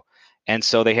logo, and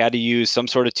so they had to use some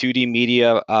sort of 2D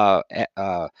media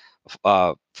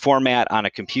format on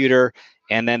a computer,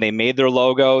 and then they made their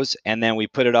logos, and then we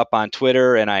put it up on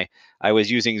Twitter. And I was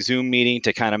using Zoom meeting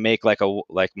to kind of make like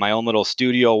my own little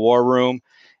studio war room.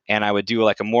 And I would do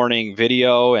like a morning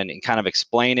video and kind of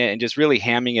explain it and just really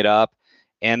hamming it up.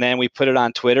 And then we put it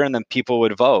on Twitter, and then people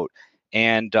would vote.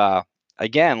 And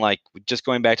again, like just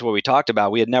going back to what we talked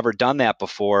about, we had never done that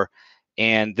before.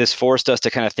 And this forced us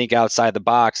to kind of think outside the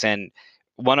box. And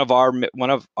one of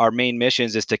our main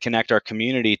missions is to connect our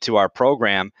community to our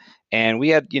program. And we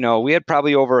had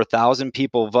probably over 1,000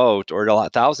 people vote, or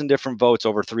 1,000 different votes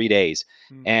over 3 days.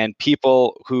 And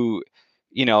people who,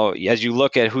 as you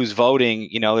look at who's voting,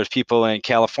 there's people in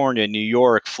California, New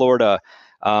York, Florida,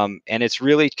 and it's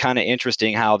really kind of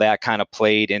interesting how that kind of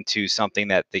played into something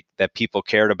that people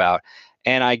cared about.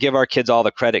 And I give our kids all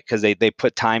the credit because they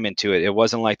put time into it. It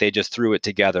wasn't like they just threw it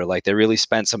together. Like, they really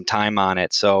spent some time on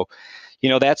it. So,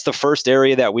 that's the first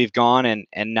area that we've gone,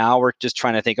 and now we're just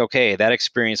trying to think, okay, that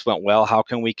experience went well. How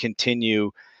can we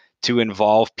continue to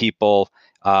involve people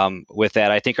with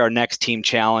that? I think our next team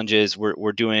challenge is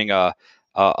we're doing a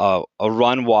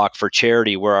run walk for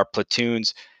charity, where our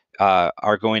platoons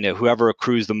are going to, whoever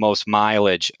accrues the most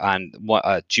mileage on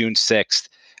June 6th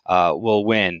will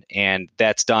win. And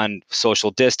that's done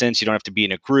social distance. You don't have to be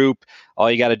in a group.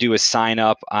 All you got to do is sign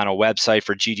up on a website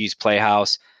for Gigi's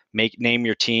Playhouse, name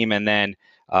your team, and then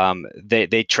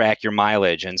they track your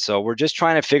mileage. And so we're just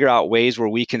trying to figure out ways where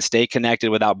we can stay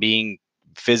connected without being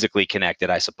physically connected,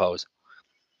 I suppose.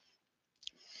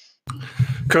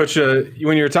 Coach,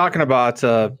 when you're talking about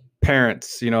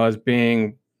parents, as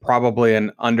being probably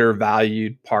an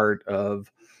undervalued part of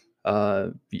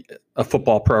a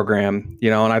football program,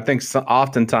 and I think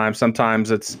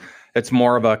sometimes it's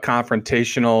more of a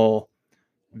confrontational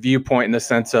viewpoint, in the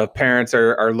sense of parents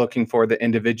are looking for the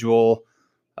individual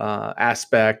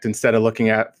aspect instead of looking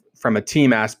at from a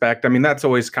team aspect. I mean, that's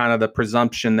always kind of the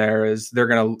presumption there, is they're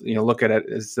going to look at it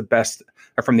as the best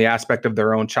from the aspect of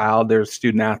their own child, their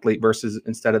student athlete, versus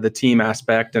instead of the team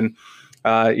aspect. And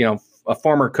a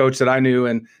former coach that I knew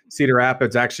in Cedar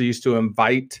Rapids actually used to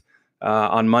invite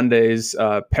on Mondays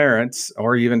parents,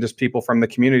 or even just people from the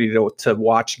community, to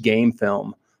watch game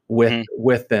film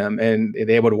with them, and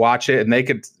they would watch it, and they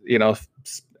could,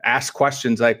 ask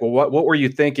questions like, well, what were you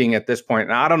thinking at this point?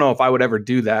 And I don't know if I would ever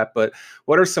do that, but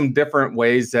what are some different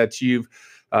ways that you've,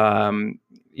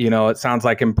 it sounds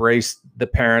like embraced the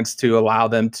parents to allow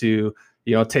them to,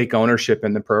 take ownership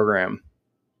in the program?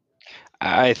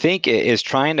 I think it is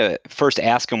trying to first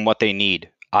ask them what they need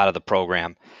out of the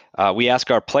program. We ask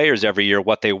our players every year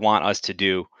what they want us to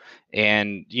do.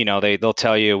 And, they'll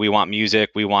tell you, we want music,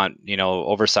 we want,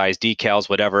 oversized decals,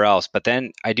 whatever else. But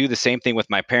then I do the same thing with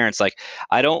my parents. Like,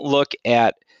 I don't look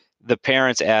at the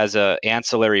parents as a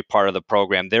ancillary part of the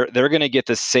program. They're going to get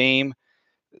the same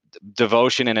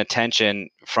devotion and attention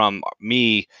from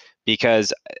me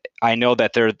because I know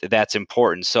that that's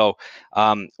important. So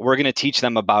we're going to teach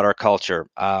them about our culture.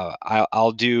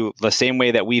 I'll do the same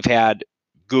way that we've had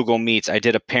Google Meets. I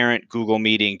did a parent Google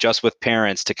meeting just with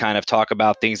parents to kind of talk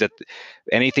about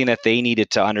anything that they needed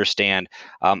to understand.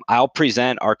 I'll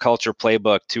present our culture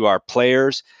playbook to our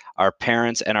players, our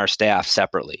parents, and our staff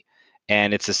separately.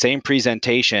 And it's the same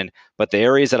presentation, but the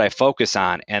areas that I focus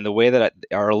on and the way that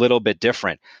are a little bit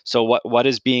different. So what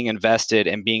is being invested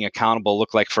and being accountable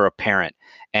look like for a parent,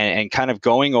 and kind of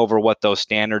going over what those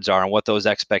standards are and what those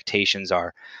expectations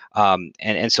are.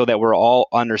 And so that we're all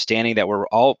understanding that we're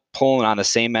all pulling on the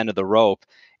same end of the rope,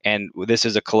 and this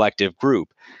is a collective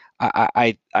group.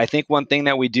 I think one thing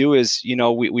that we do is,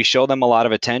 we show them a lot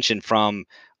of attention from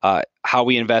how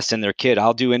we invest in their kid.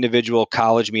 I'll do individual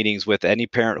college meetings with any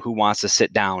parent who wants to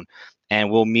sit down, and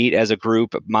we'll meet as a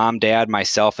group, mom, dad,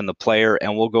 myself, and the player,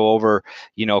 and we'll go over,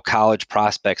 college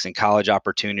prospects and college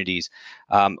opportunities.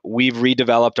 We've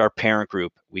redeveloped our parent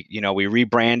group. We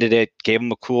rebranded it, gave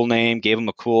them a cool name, gave them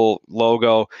a cool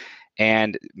logo,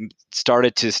 and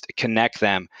started to connect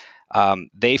them.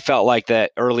 They felt like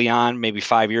that early on, maybe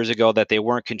 5 years ago, that they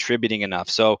weren't contributing enough.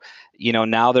 So,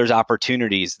 now there's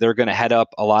opportunities. They're going to head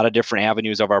up a lot of different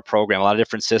avenues of our program, a lot of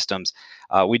different systems.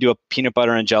 We do a peanut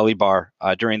butter and jelly bar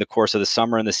during the course of the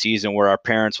summer and the season, where our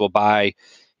parents will buy,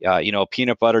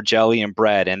 peanut butter, jelly, and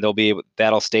bread, and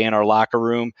that'll stay in our locker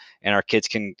room, and our kids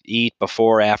can eat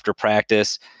before, after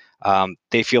practice.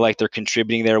 They feel like they're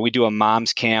contributing there. We do a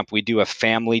mom's camp. We do a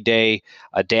family day,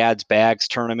 a dad's bags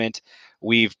tournament.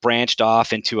 We've branched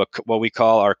off into what we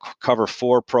call our Cover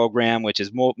 4 program, which is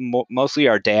mostly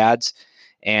our dads.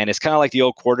 And it's kind of like the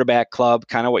old quarterback club,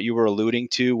 kind of what you were alluding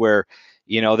to, where,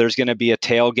 there's going to be a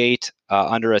tailgate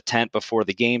under a tent before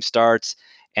the game starts.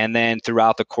 And then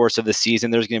throughout the course of the season,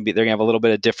 they're going to have a little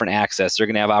bit of different access. They're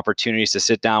going to have opportunities to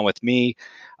sit down with me,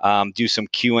 do some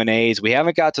Q&As. We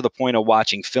haven't got to the point of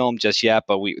watching film just yet,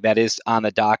 but that is on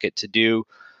the docket to do.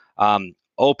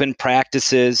 Open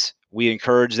practices. We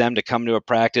encourage them to come to a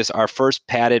practice. Our first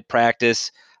padded practice,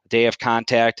 day of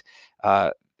contact,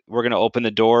 we're going to open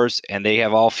the doors, and they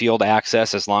have all field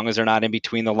access. As long as they're not in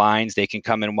between the lines, they can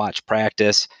come and watch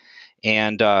practice.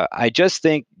 And I just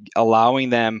think allowing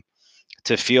them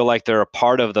to feel like they're a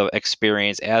part of the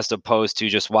experience as opposed to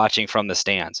just watching from the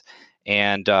stands.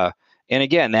 And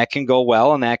again, that can go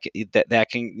well, and that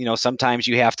can, sometimes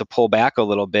you have to pull back a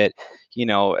little bit,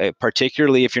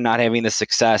 particularly if you're not having the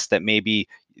success that maybe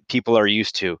people are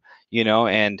used to,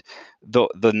 and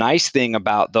the nice thing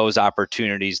about those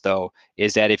opportunities, though,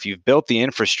 is that if you've built the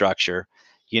infrastructure,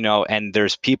 and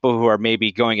there's people who are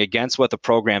maybe going against what the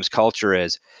program's culture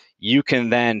is, you can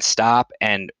then stop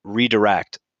and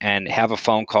redirect and have a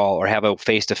phone call or have a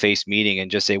face-to-face meeting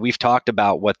and just say, we've talked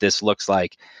about what this looks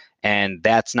like, and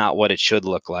that's not what it should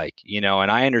look like,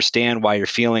 and I understand why you're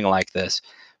feeling like this,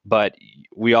 but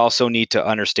we also need to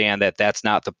understand that that's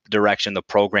not the direction the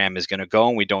program is going to go,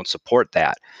 and we don't support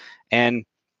that. And,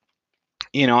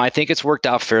 I think it's worked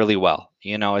out fairly well.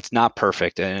 It's not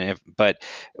perfect, but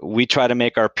we try to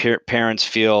make our parents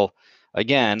feel,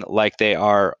 again, like they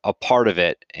are a part of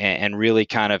it and really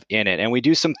kind of in it. And we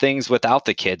do some things without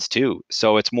the kids too.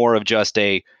 So it's more of just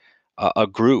a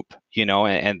group,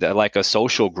 and like a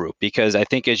social group, because I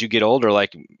think as you get older,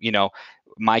 like,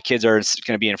 my kids are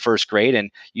going to be in first grade,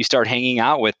 and you start hanging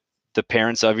out with the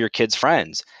parents of your kids'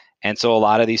 friends. And so a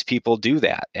lot of these people do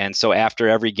that. And so after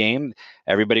every game,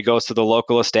 everybody goes to the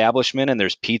local establishment, and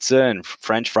there's pizza and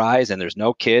French fries, and there's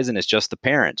no kids, and it's just the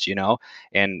parents,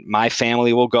 and my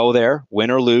family will go there,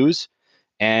 win or lose.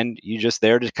 And you're just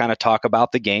there to kind of talk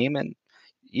about the game, and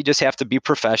you just have to be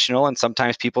professional. And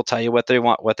sometimes people tell you what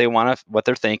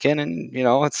they're thinking. And,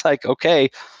 it's like, okay,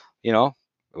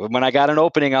 when I got an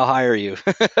opening, I'll hire you.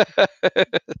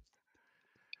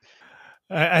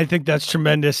 I think that's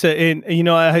tremendous. And,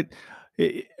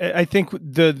 I think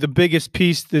the biggest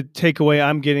piece, the takeaway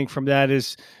I'm getting from that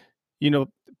is,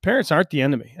 parents aren't the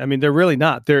enemy. I mean, they're really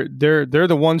not. They're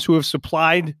the ones who have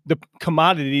supplied the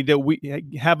commodity that we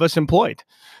have us employed,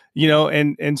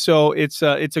 and so it's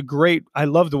a great, I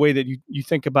love the way that you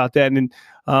think about that. And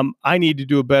I need to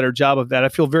do a better job of that. I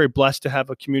feel very blessed to have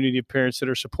a community of parents that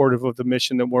are supportive of the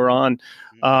mission that we're on.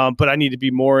 But I need to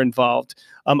be more involved.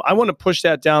 I want to push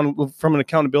that down from an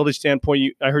accountability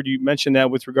standpoint. I heard you mention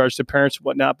that with regards to parents and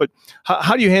whatnot, but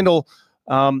how do you handle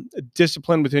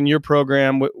discipline within your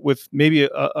program with maybe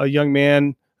a young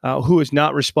man who is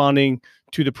not responding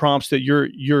to the prompts that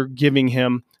you're giving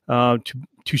him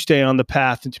to stay on the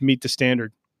path and to meet the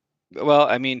standard? Well,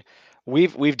 I mean,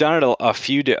 we've done it a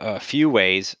few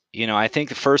ways. I think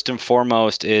the first and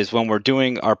foremost is when we're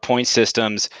doing our point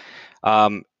systems,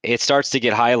 it starts to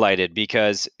get highlighted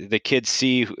because the kids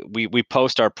see we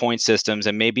post our point systems,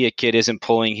 and maybe a kid isn't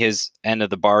pulling his end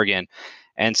of the bargain.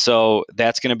 And so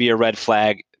that's going to be a red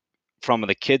flag from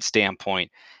the kid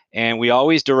standpoint. And we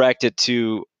always direct it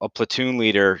to a platoon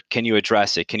leader. Can you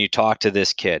address it? Can you talk to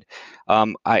this kid?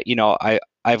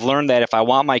 I've learned that if I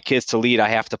want my kids to lead, I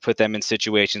have to put them in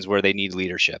situations where they need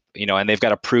leadership, and they've got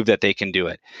to prove that they can do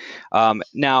it.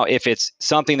 Now, if it's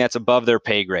something that's above their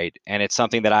pay grade and it's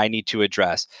something that I need to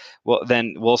address, well,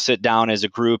 then we'll sit down as a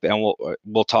group and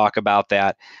we'll talk about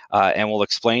that, and we'll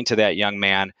explain to that young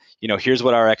man, here's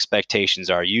what our expectations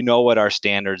are. What our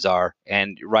standards are,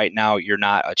 and right now you're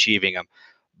not achieving them.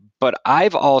 But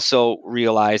I've also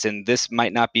realized, and this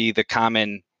might not be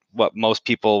what most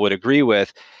people would agree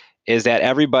with, is that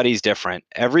everybody's different.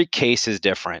 Every case is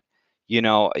different.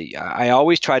 I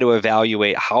always try to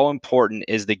evaluate how important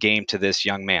is the game to this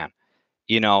young man,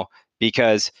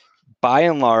 because by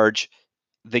and large,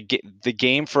 the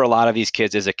game for a lot of these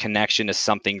kids is a connection to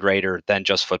something greater than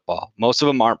just football. Most of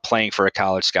them aren't playing for a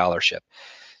college scholarship.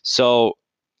 So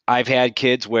I've had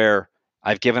kids where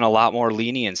I've given a lot more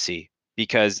leniency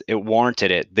because it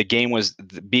warranted it. The game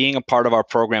being a part of our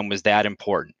program was that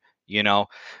important,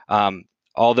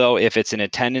 although if it's an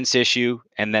attendance issue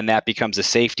and then that becomes a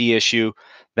safety issue,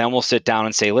 then we'll sit down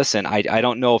and say, listen, I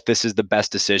don't know if this is the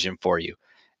best decision for you.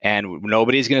 And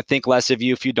nobody's going to think less of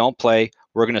you if you don't play.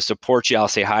 We're going to support you. I'll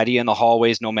say hi to you in the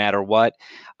hallways no matter what.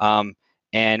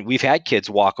 And we've had kids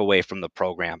walk away from the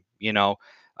program.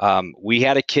 We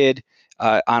had a kid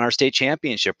on our state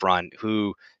championship run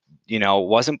who,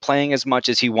 wasn't playing as much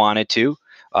as he wanted to.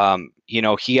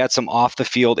 He had some off the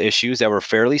field issues that were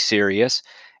fairly serious.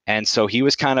 And so he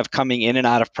was kind of coming in and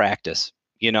out of practice,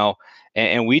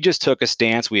 and we just took a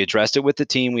stance. We addressed it with the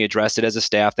team. We addressed it as a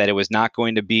staff that it was not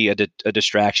going to be a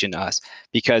distraction to us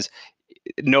because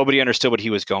nobody understood what he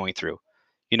was going through,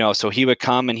 so he would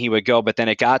come and he would go. But then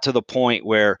it got to the point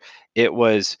where it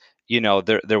was,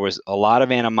 there was a lot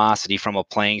of animosity from a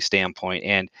playing standpoint,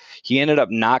 and he ended up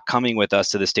not coming with us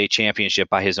to the state championship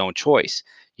by his own choice,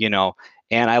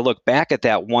 and I look back at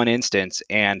that one instance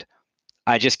and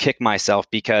I just kick myself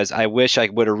because I wish I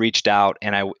would have reached out,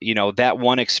 and that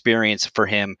one experience for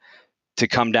him to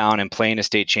come down and play in a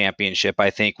state championship, I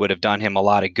think would have done him a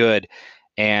lot of good.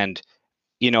 And,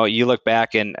 you look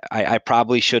back and I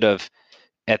probably should have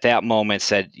at that moment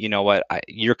said, what,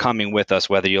 you're coming with us,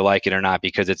 whether you like it or not,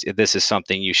 because this is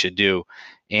something you should do.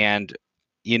 And,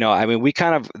 that's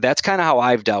kind of how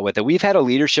I've dealt with it. We've had a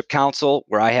leadership council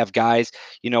where I have guys,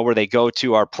 where they go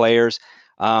to our players.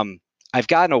 I've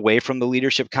gotten away from the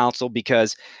leadership council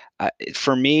because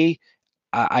for me,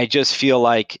 I just feel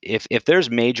like if there's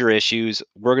major issues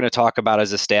we're going to talk about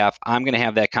as a staff, I'm going to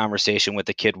have that conversation with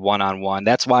the kid one-on-one.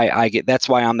 That's why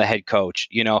I'm the head coach.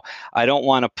 I don't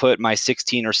want to put my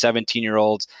 16 or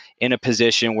 17-year-olds in a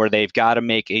position where they've got to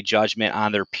make a judgment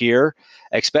on their peer,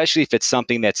 especially if it's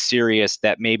something that's serious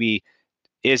that maybe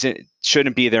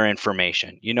shouldn't be their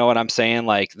information. You know what I'm saying?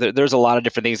 Like there's a lot of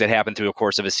different things that happen through the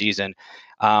course of a season.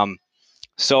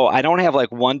 So I don't have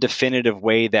like one definitive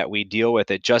way that we deal with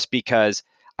it, just because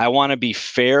I want to be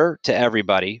fair to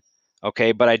everybody.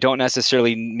 Okay. But I don't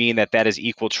necessarily mean that is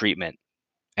equal treatment.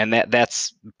 And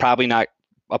that's probably not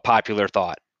a popular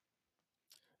thought.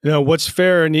 What's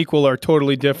fair and equal are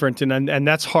totally different. And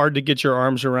that's hard to get your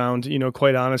arms around,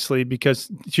 quite honestly,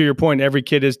 because to your point, every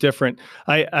kid is different.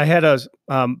 I had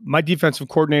my defensive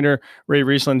coordinator, Ray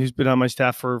Riesland, who's been on my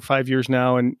staff for 5 years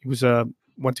now. And he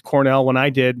went to Cornell when I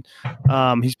did.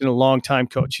 He's been a long time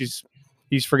coach.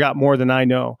 He's forgot more than I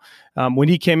know. When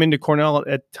he came into Cornell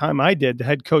at the time I did, the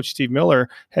head coach, Steve Miller,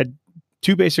 had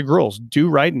two basic rules: do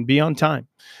right and be on time.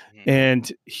 Mm-hmm.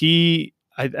 And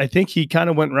I think he kind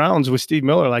of went rounds with Steve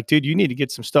Miller, like, dude, you need to get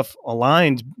some stuff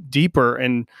aligned deeper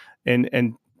and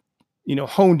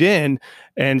honed in.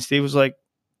 And Steve was like,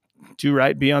 do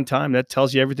right, be on time. That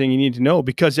tells you everything you need to know,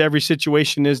 because every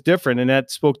situation is different. And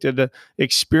that spoke to the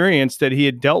experience that he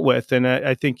had dealt with. And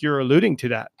I think you're alluding to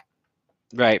that.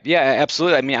 Right. Yeah,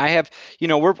 absolutely. I mean, I have,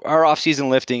 our off-season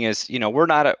lifting is, we're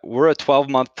a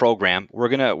 12-month program. We're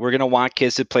going to want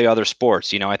kids to play other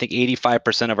sports. I think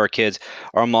 85% of our kids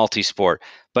are multi-sport.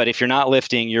 But if you're not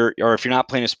lifting, or if you're not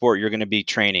playing a sport, you're going to be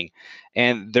training.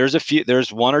 And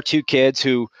there's one or two kids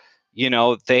who,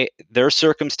 their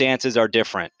circumstances are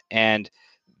different, and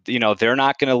they're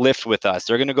not going to lift with us.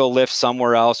 They're going to go lift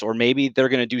somewhere else, or maybe they're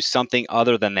going to do something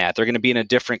other than that. They're going to be in a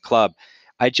different club.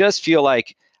 I just feel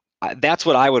like that's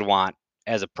what I would want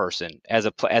as a person, as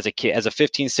a kid, as a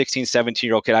 15, 16,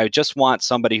 17-year-old kid. I just want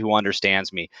somebody who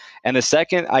understands me. And the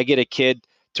second I get a kid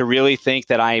to really think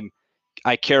that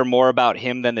I care more about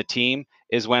him than the team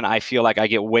is when I feel like I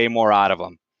get way more out of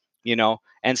them,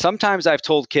 And sometimes I've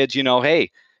told kids,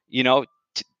 hey,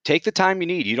 take the time you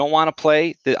need. You don't want to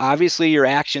play. Obviously, your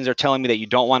actions are telling me that you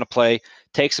don't want to play.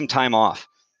 Take some time off.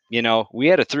 We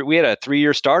had a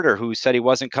 3-year starter who said he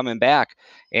wasn't coming back,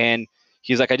 and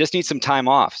he's like, I just need some time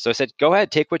off. So I said, go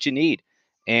ahead, take what you need.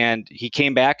 And he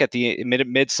came back at the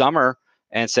midsummer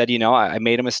and said, I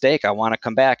made a mistake. I want to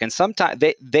come back. And sometimes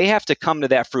they have to come to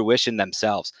that fruition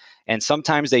themselves. And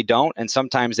sometimes they don't, and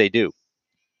sometimes they do.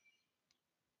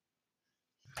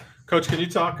 Coach, can you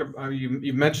talk,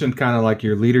 you mentioned kind of like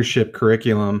your leadership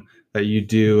curriculum that you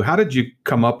do. How did you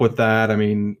come up with that? I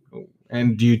mean,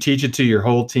 and do you teach it to your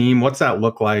whole team? What's that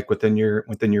look like within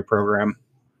your program?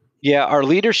 Yeah, our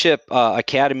leadership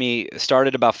academy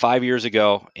started about 5 years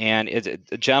ago, and it's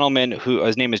a gentleman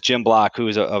his name is Jim Block, who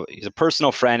is he's a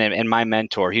personal friend and my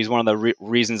mentor. He's one of the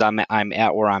reasons I'm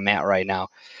at where I'm at right now.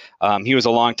 He was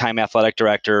a longtime athletic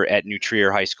director at New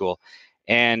Trier High School,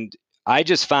 and I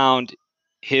just found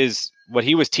what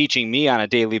he was teaching me on a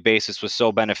daily basis was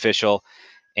so beneficial.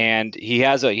 And he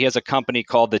has a company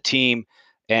called The Team,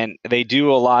 and they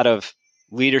do a lot of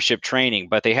leadership training,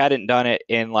 but they hadn't done it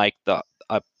in like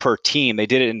per team. They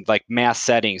did it in like mass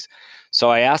settings. So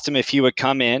I asked him if he would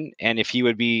come in and if he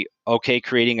would be okay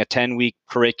creating a 10-week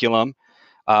curriculum.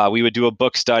 We would do a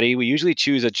book study. We usually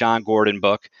choose a John Gordon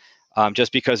book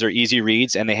just because they're easy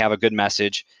reads and they have a good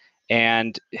message.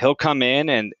 And he'll come in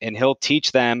and he'll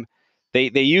teach them. They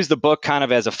use the book kind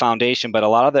of as a foundation, but a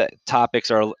lot of the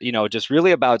topics are, just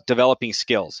really about developing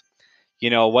skills.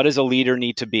 What does a leader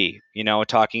need to be?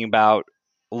 Talking about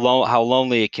how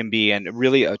lonely it can be, and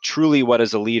really truly what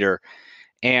is a leader.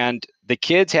 And the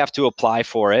kids have to apply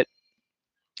for it.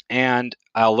 And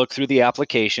I'll look through the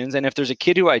applications. And if there's a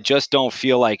kid who I just don't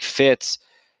feel like fits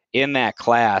in that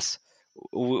class,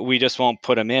 we just won't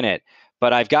put them in it.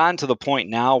 But I've gotten to the point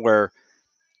now where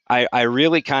I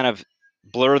really kind of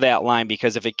blur that line,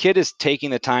 because if a kid is taking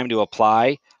the time to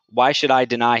apply, why should I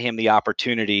deny him the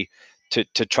opportunity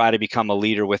to try to become a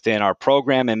leader within our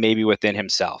program and maybe within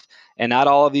himself? And not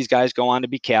all of these guys go on to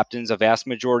be captains. A vast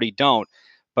majority don't.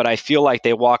 But I feel like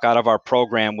they walk out of our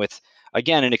program with,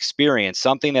 again, an experience,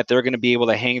 something that they're going to be able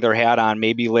to hang their hat on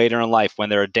maybe later in life when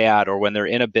they're a dad, or when they're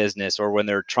in a business, or when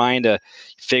they're trying to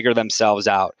figure themselves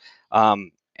out.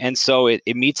 And so it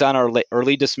meets on our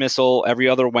early dismissal every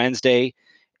other Wednesday,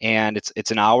 and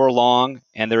it's an hour long,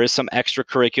 and there is some extra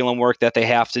curriculum work that they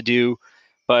have to do.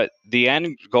 But the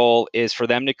end goal is for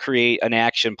them to create an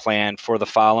action plan for the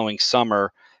following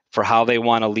summer for how they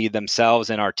want to lead themselves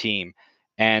and our team.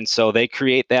 And so they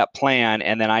create that plan,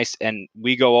 and then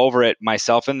we go over it,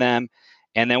 myself and them,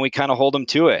 and then we kind of hold them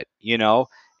to it,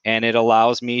 and it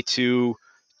allows me to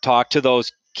talk to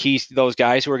those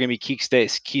guys who are going to be key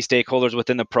stakeholders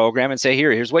within the program and say,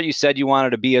 here's what you said you wanted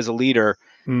to be as a leader.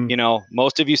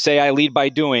 Most of you say I lead by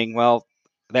doing. Well,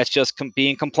 that's just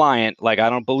being compliant. Like, I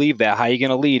don't believe that. How are you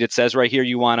going to lead? It says right here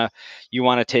you want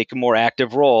to take a more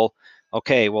active role.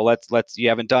 Okay, well, let's you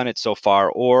haven't done it so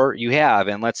far, or you have,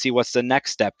 and let's see what's the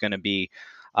next step going to be.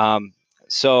 And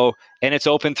it's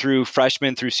open through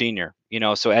freshman through senior,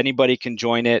 so anybody can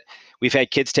join it. We've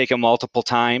had kids take it multiple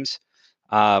times.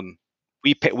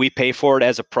 We pay for it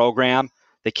as a program.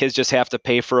 The kids just have to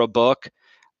pay for a book.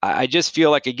 I just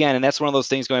feel like, again, and that's one of those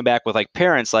things going back with like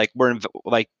parents, like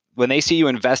when they see you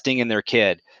investing in their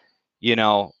kid,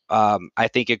 I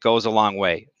think it goes a long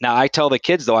way. Now, I tell the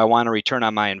kids, though, I want a return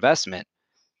on my investment.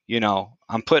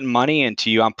 I'm putting money into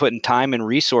you. I'm putting time and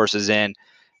resources in.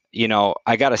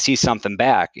 I got to see something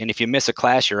back. And if you miss a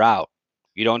class, you're out.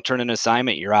 You don't turn an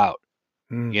assignment, you're out.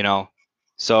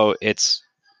 So it's,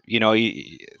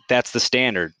 that's the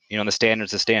standard. The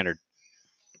standard's the standard.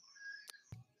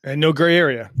 And no gray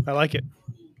area. I like it.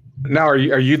 Now, are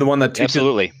you the one that teaches?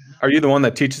 Absolutely. Are you the one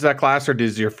that teaches that class, or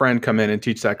does your friend come in and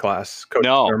teach that class? Coach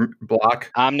No.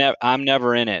 Block? I'm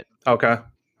never in it. Okay.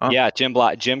 Yeah,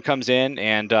 Jim comes in,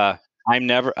 and I'm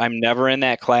never in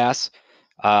that class.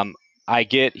 Um,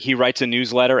 he writes a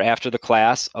newsletter after the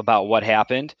class about what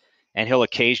happened, and he'll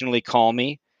occasionally call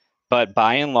me. But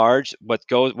by and large,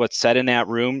 what's said in that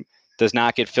room does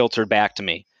not get filtered back to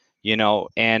me,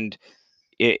 and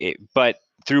but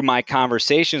through my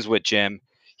conversations with Jim,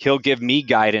 he'll give me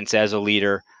guidance as a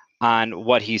leader on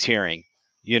what he's hearing,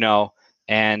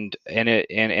 and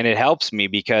it helps me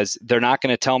because they're not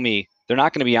going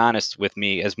to be honest with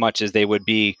me as much as they would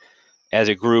be as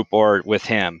a group or with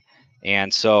him.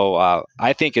 And so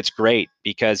I think it's great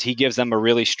because he gives them a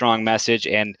really strong message,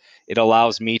 and it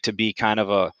allows me to be kind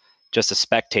of just a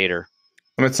spectator.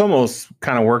 And it's almost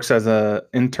kind of works as an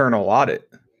internal audit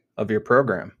of your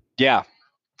program. Yeah,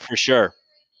 for sure.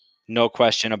 No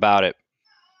question about it.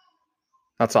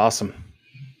 That's awesome.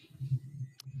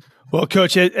 Well,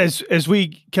 Coach, as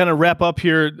we kind of wrap up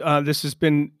here, this has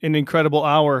been an incredible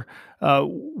hour.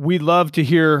 We'd love to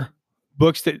hear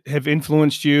books that have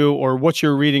influenced you or what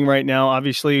you're reading right now.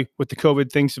 Obviously, with the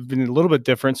COVID, things have been a little bit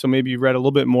different, so maybe you've read a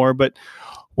little bit more. But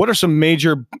what are some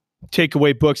major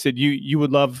takeaway books that you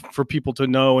would love for people to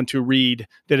know and to read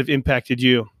that have impacted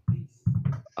you?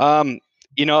 I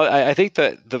think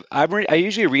I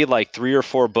usually read like 3 or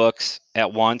 4 books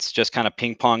at once, just kind of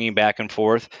ping-ponging back and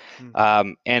forth.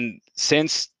 And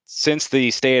since the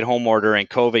stay-at-home order and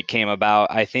COVID came about,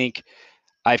 I think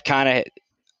I've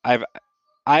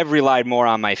relied more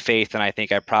on my faith than I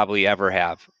think I probably ever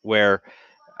have, where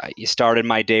you started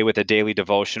my day with a daily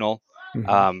devotional.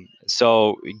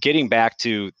 So getting back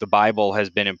to the Bible has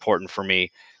been important for me,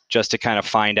 just to kind of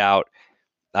find out,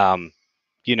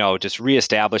 just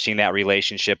reestablishing that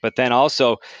relationship. But then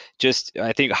also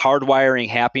I think Hardwiring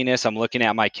Happiness, I'm looking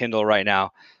at my Kindle right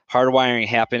now. Hardwiring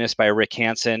Happiness by Rick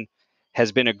Hanson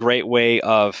has been a great way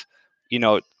of,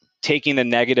 taking the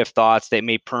negative thoughts that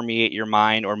may permeate your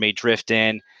mind or may drift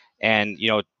in and,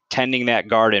 tending that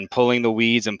garden, pulling the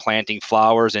weeds and planting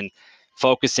flowers, and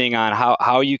focusing on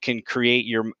how you can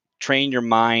train your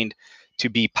mind to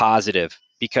be positive,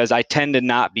 because I tend to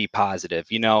not be positive.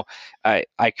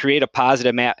 I create a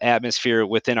positive atmosphere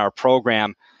within our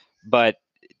program, but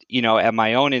at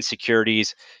my own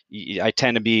insecurities, I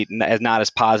tend to be not as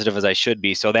positive as I should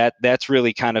be. So that's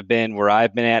really kind of been where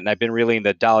I've been at, and I've been reading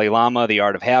the Dalai Lama, The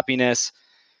Art of Happiness.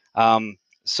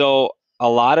 So a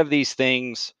lot of these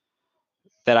things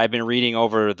that I've been reading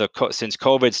since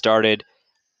COVID started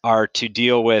are to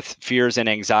deal with fears and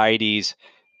anxieties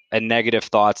and negative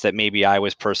thoughts that maybe I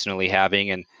was personally having.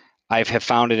 And I have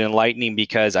found it enlightening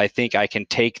because I think I can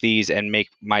take these and make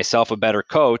myself a better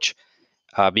coach,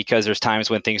 because there's times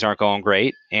when things aren't going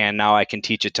great. And now I can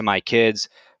teach it to my kids,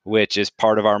 which is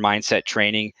part of our mindset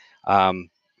training. And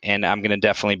I'm going to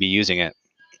definitely be using it.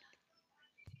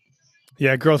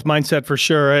 Yeah, growth mindset for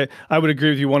sure. I would agree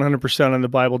with you 100% on the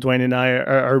Bible. Dwayne and I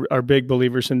are big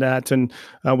believers in that. And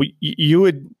you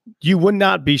would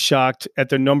not be shocked at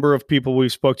the number of people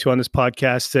we've spoke to on this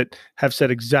podcast that have said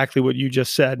exactly what you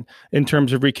just said in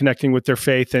terms of reconnecting with their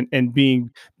faith and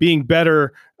being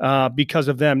better because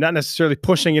of them, not necessarily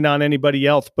pushing it on anybody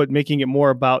else, but making it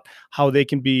more about how they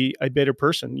can be a better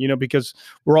person, because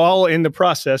we're all in the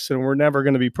process and we're never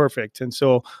going to be perfect. And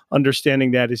so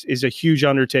understanding that is a huge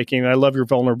undertaking. And I love your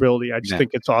vulnerability. I just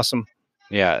think it's awesome.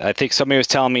 Yeah. I think somebody was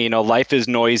telling me, life is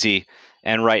noisy,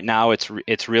 and right now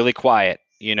it's really quiet,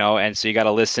 and so you got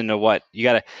to listen to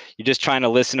you're just trying to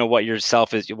listen to what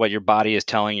your body is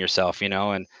telling yourself,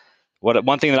 and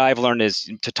one thing that I've learned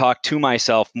is to talk to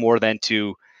myself more than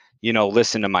to,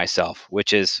 listen to myself,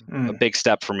 which is a big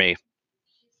step for me.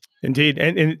 Indeed.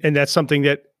 And that's something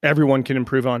that everyone can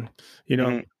improve on,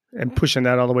 and pushing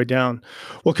that all the way down.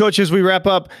 Well, Coach, as we wrap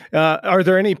up, are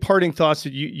there any parting thoughts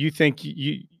that you think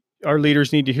our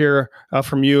leaders need to hear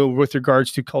from you with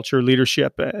regards to culture,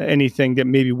 leadership, anything that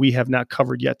maybe we have not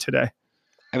covered yet today?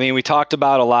 I mean, we talked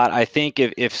about a lot. I think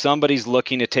if somebody's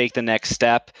looking to take the next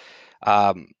step,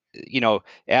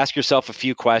 ask yourself a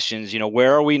few questions.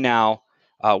 Where are we now?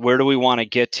 Where do we want to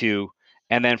get to?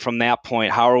 And then from that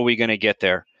point, how are we going to get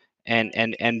there?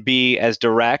 And be as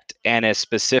direct and as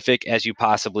specific as you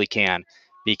possibly can,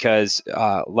 because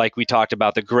like we talked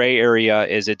about, the gray area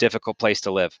is a difficult place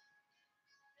to live.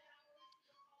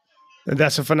 And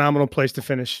that's a phenomenal place to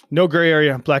finish. No gray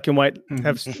area, black and white,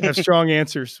 have strong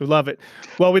answers. We love it.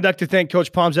 Well, we'd like to thank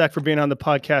Coach Pomczak for being on the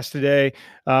podcast today.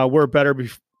 We're better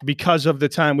because of the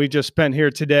time we just spent here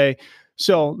today.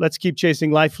 So let's keep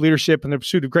chasing life, leadership, and the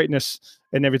pursuit of greatness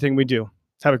in everything we do.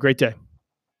 Have a great day.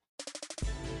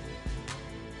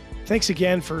 Thanks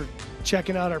again for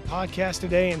checking out our podcast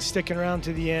today and sticking around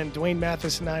to the end. Dwayne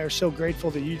Mathis and I are so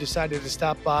grateful that you decided to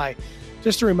stop by.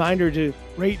 Just a reminder to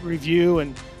rate, review,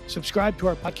 and Subscribe to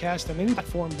our podcast on any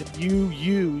platform that you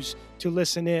use to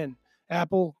listen in.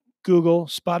 Apple, Google,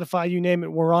 Spotify, you name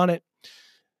it, we're on it.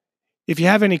 If you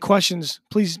have any questions,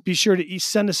 please be sure to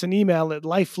send us an email at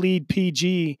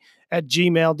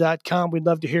lifeleadpg@gmail.com. We'd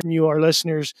love to hear from you, our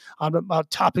listeners, about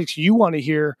topics you want to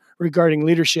hear regarding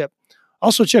leadership.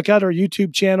 Also, check out our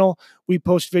YouTube channel. We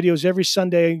post videos every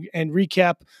Sunday and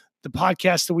recap the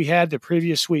podcast that we had the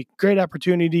previous week. Great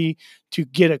opportunity to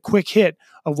get a quick hit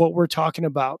of what we're talking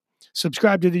about.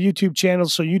 Subscribe to the YouTube channel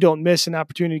so you don't miss an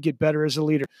opportunity to get better as a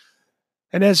leader.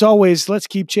 And as always, let's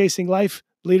keep chasing life,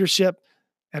 leadership,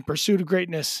 and pursuit of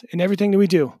greatness in everything that we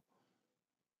do.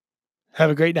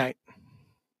 Have a great night.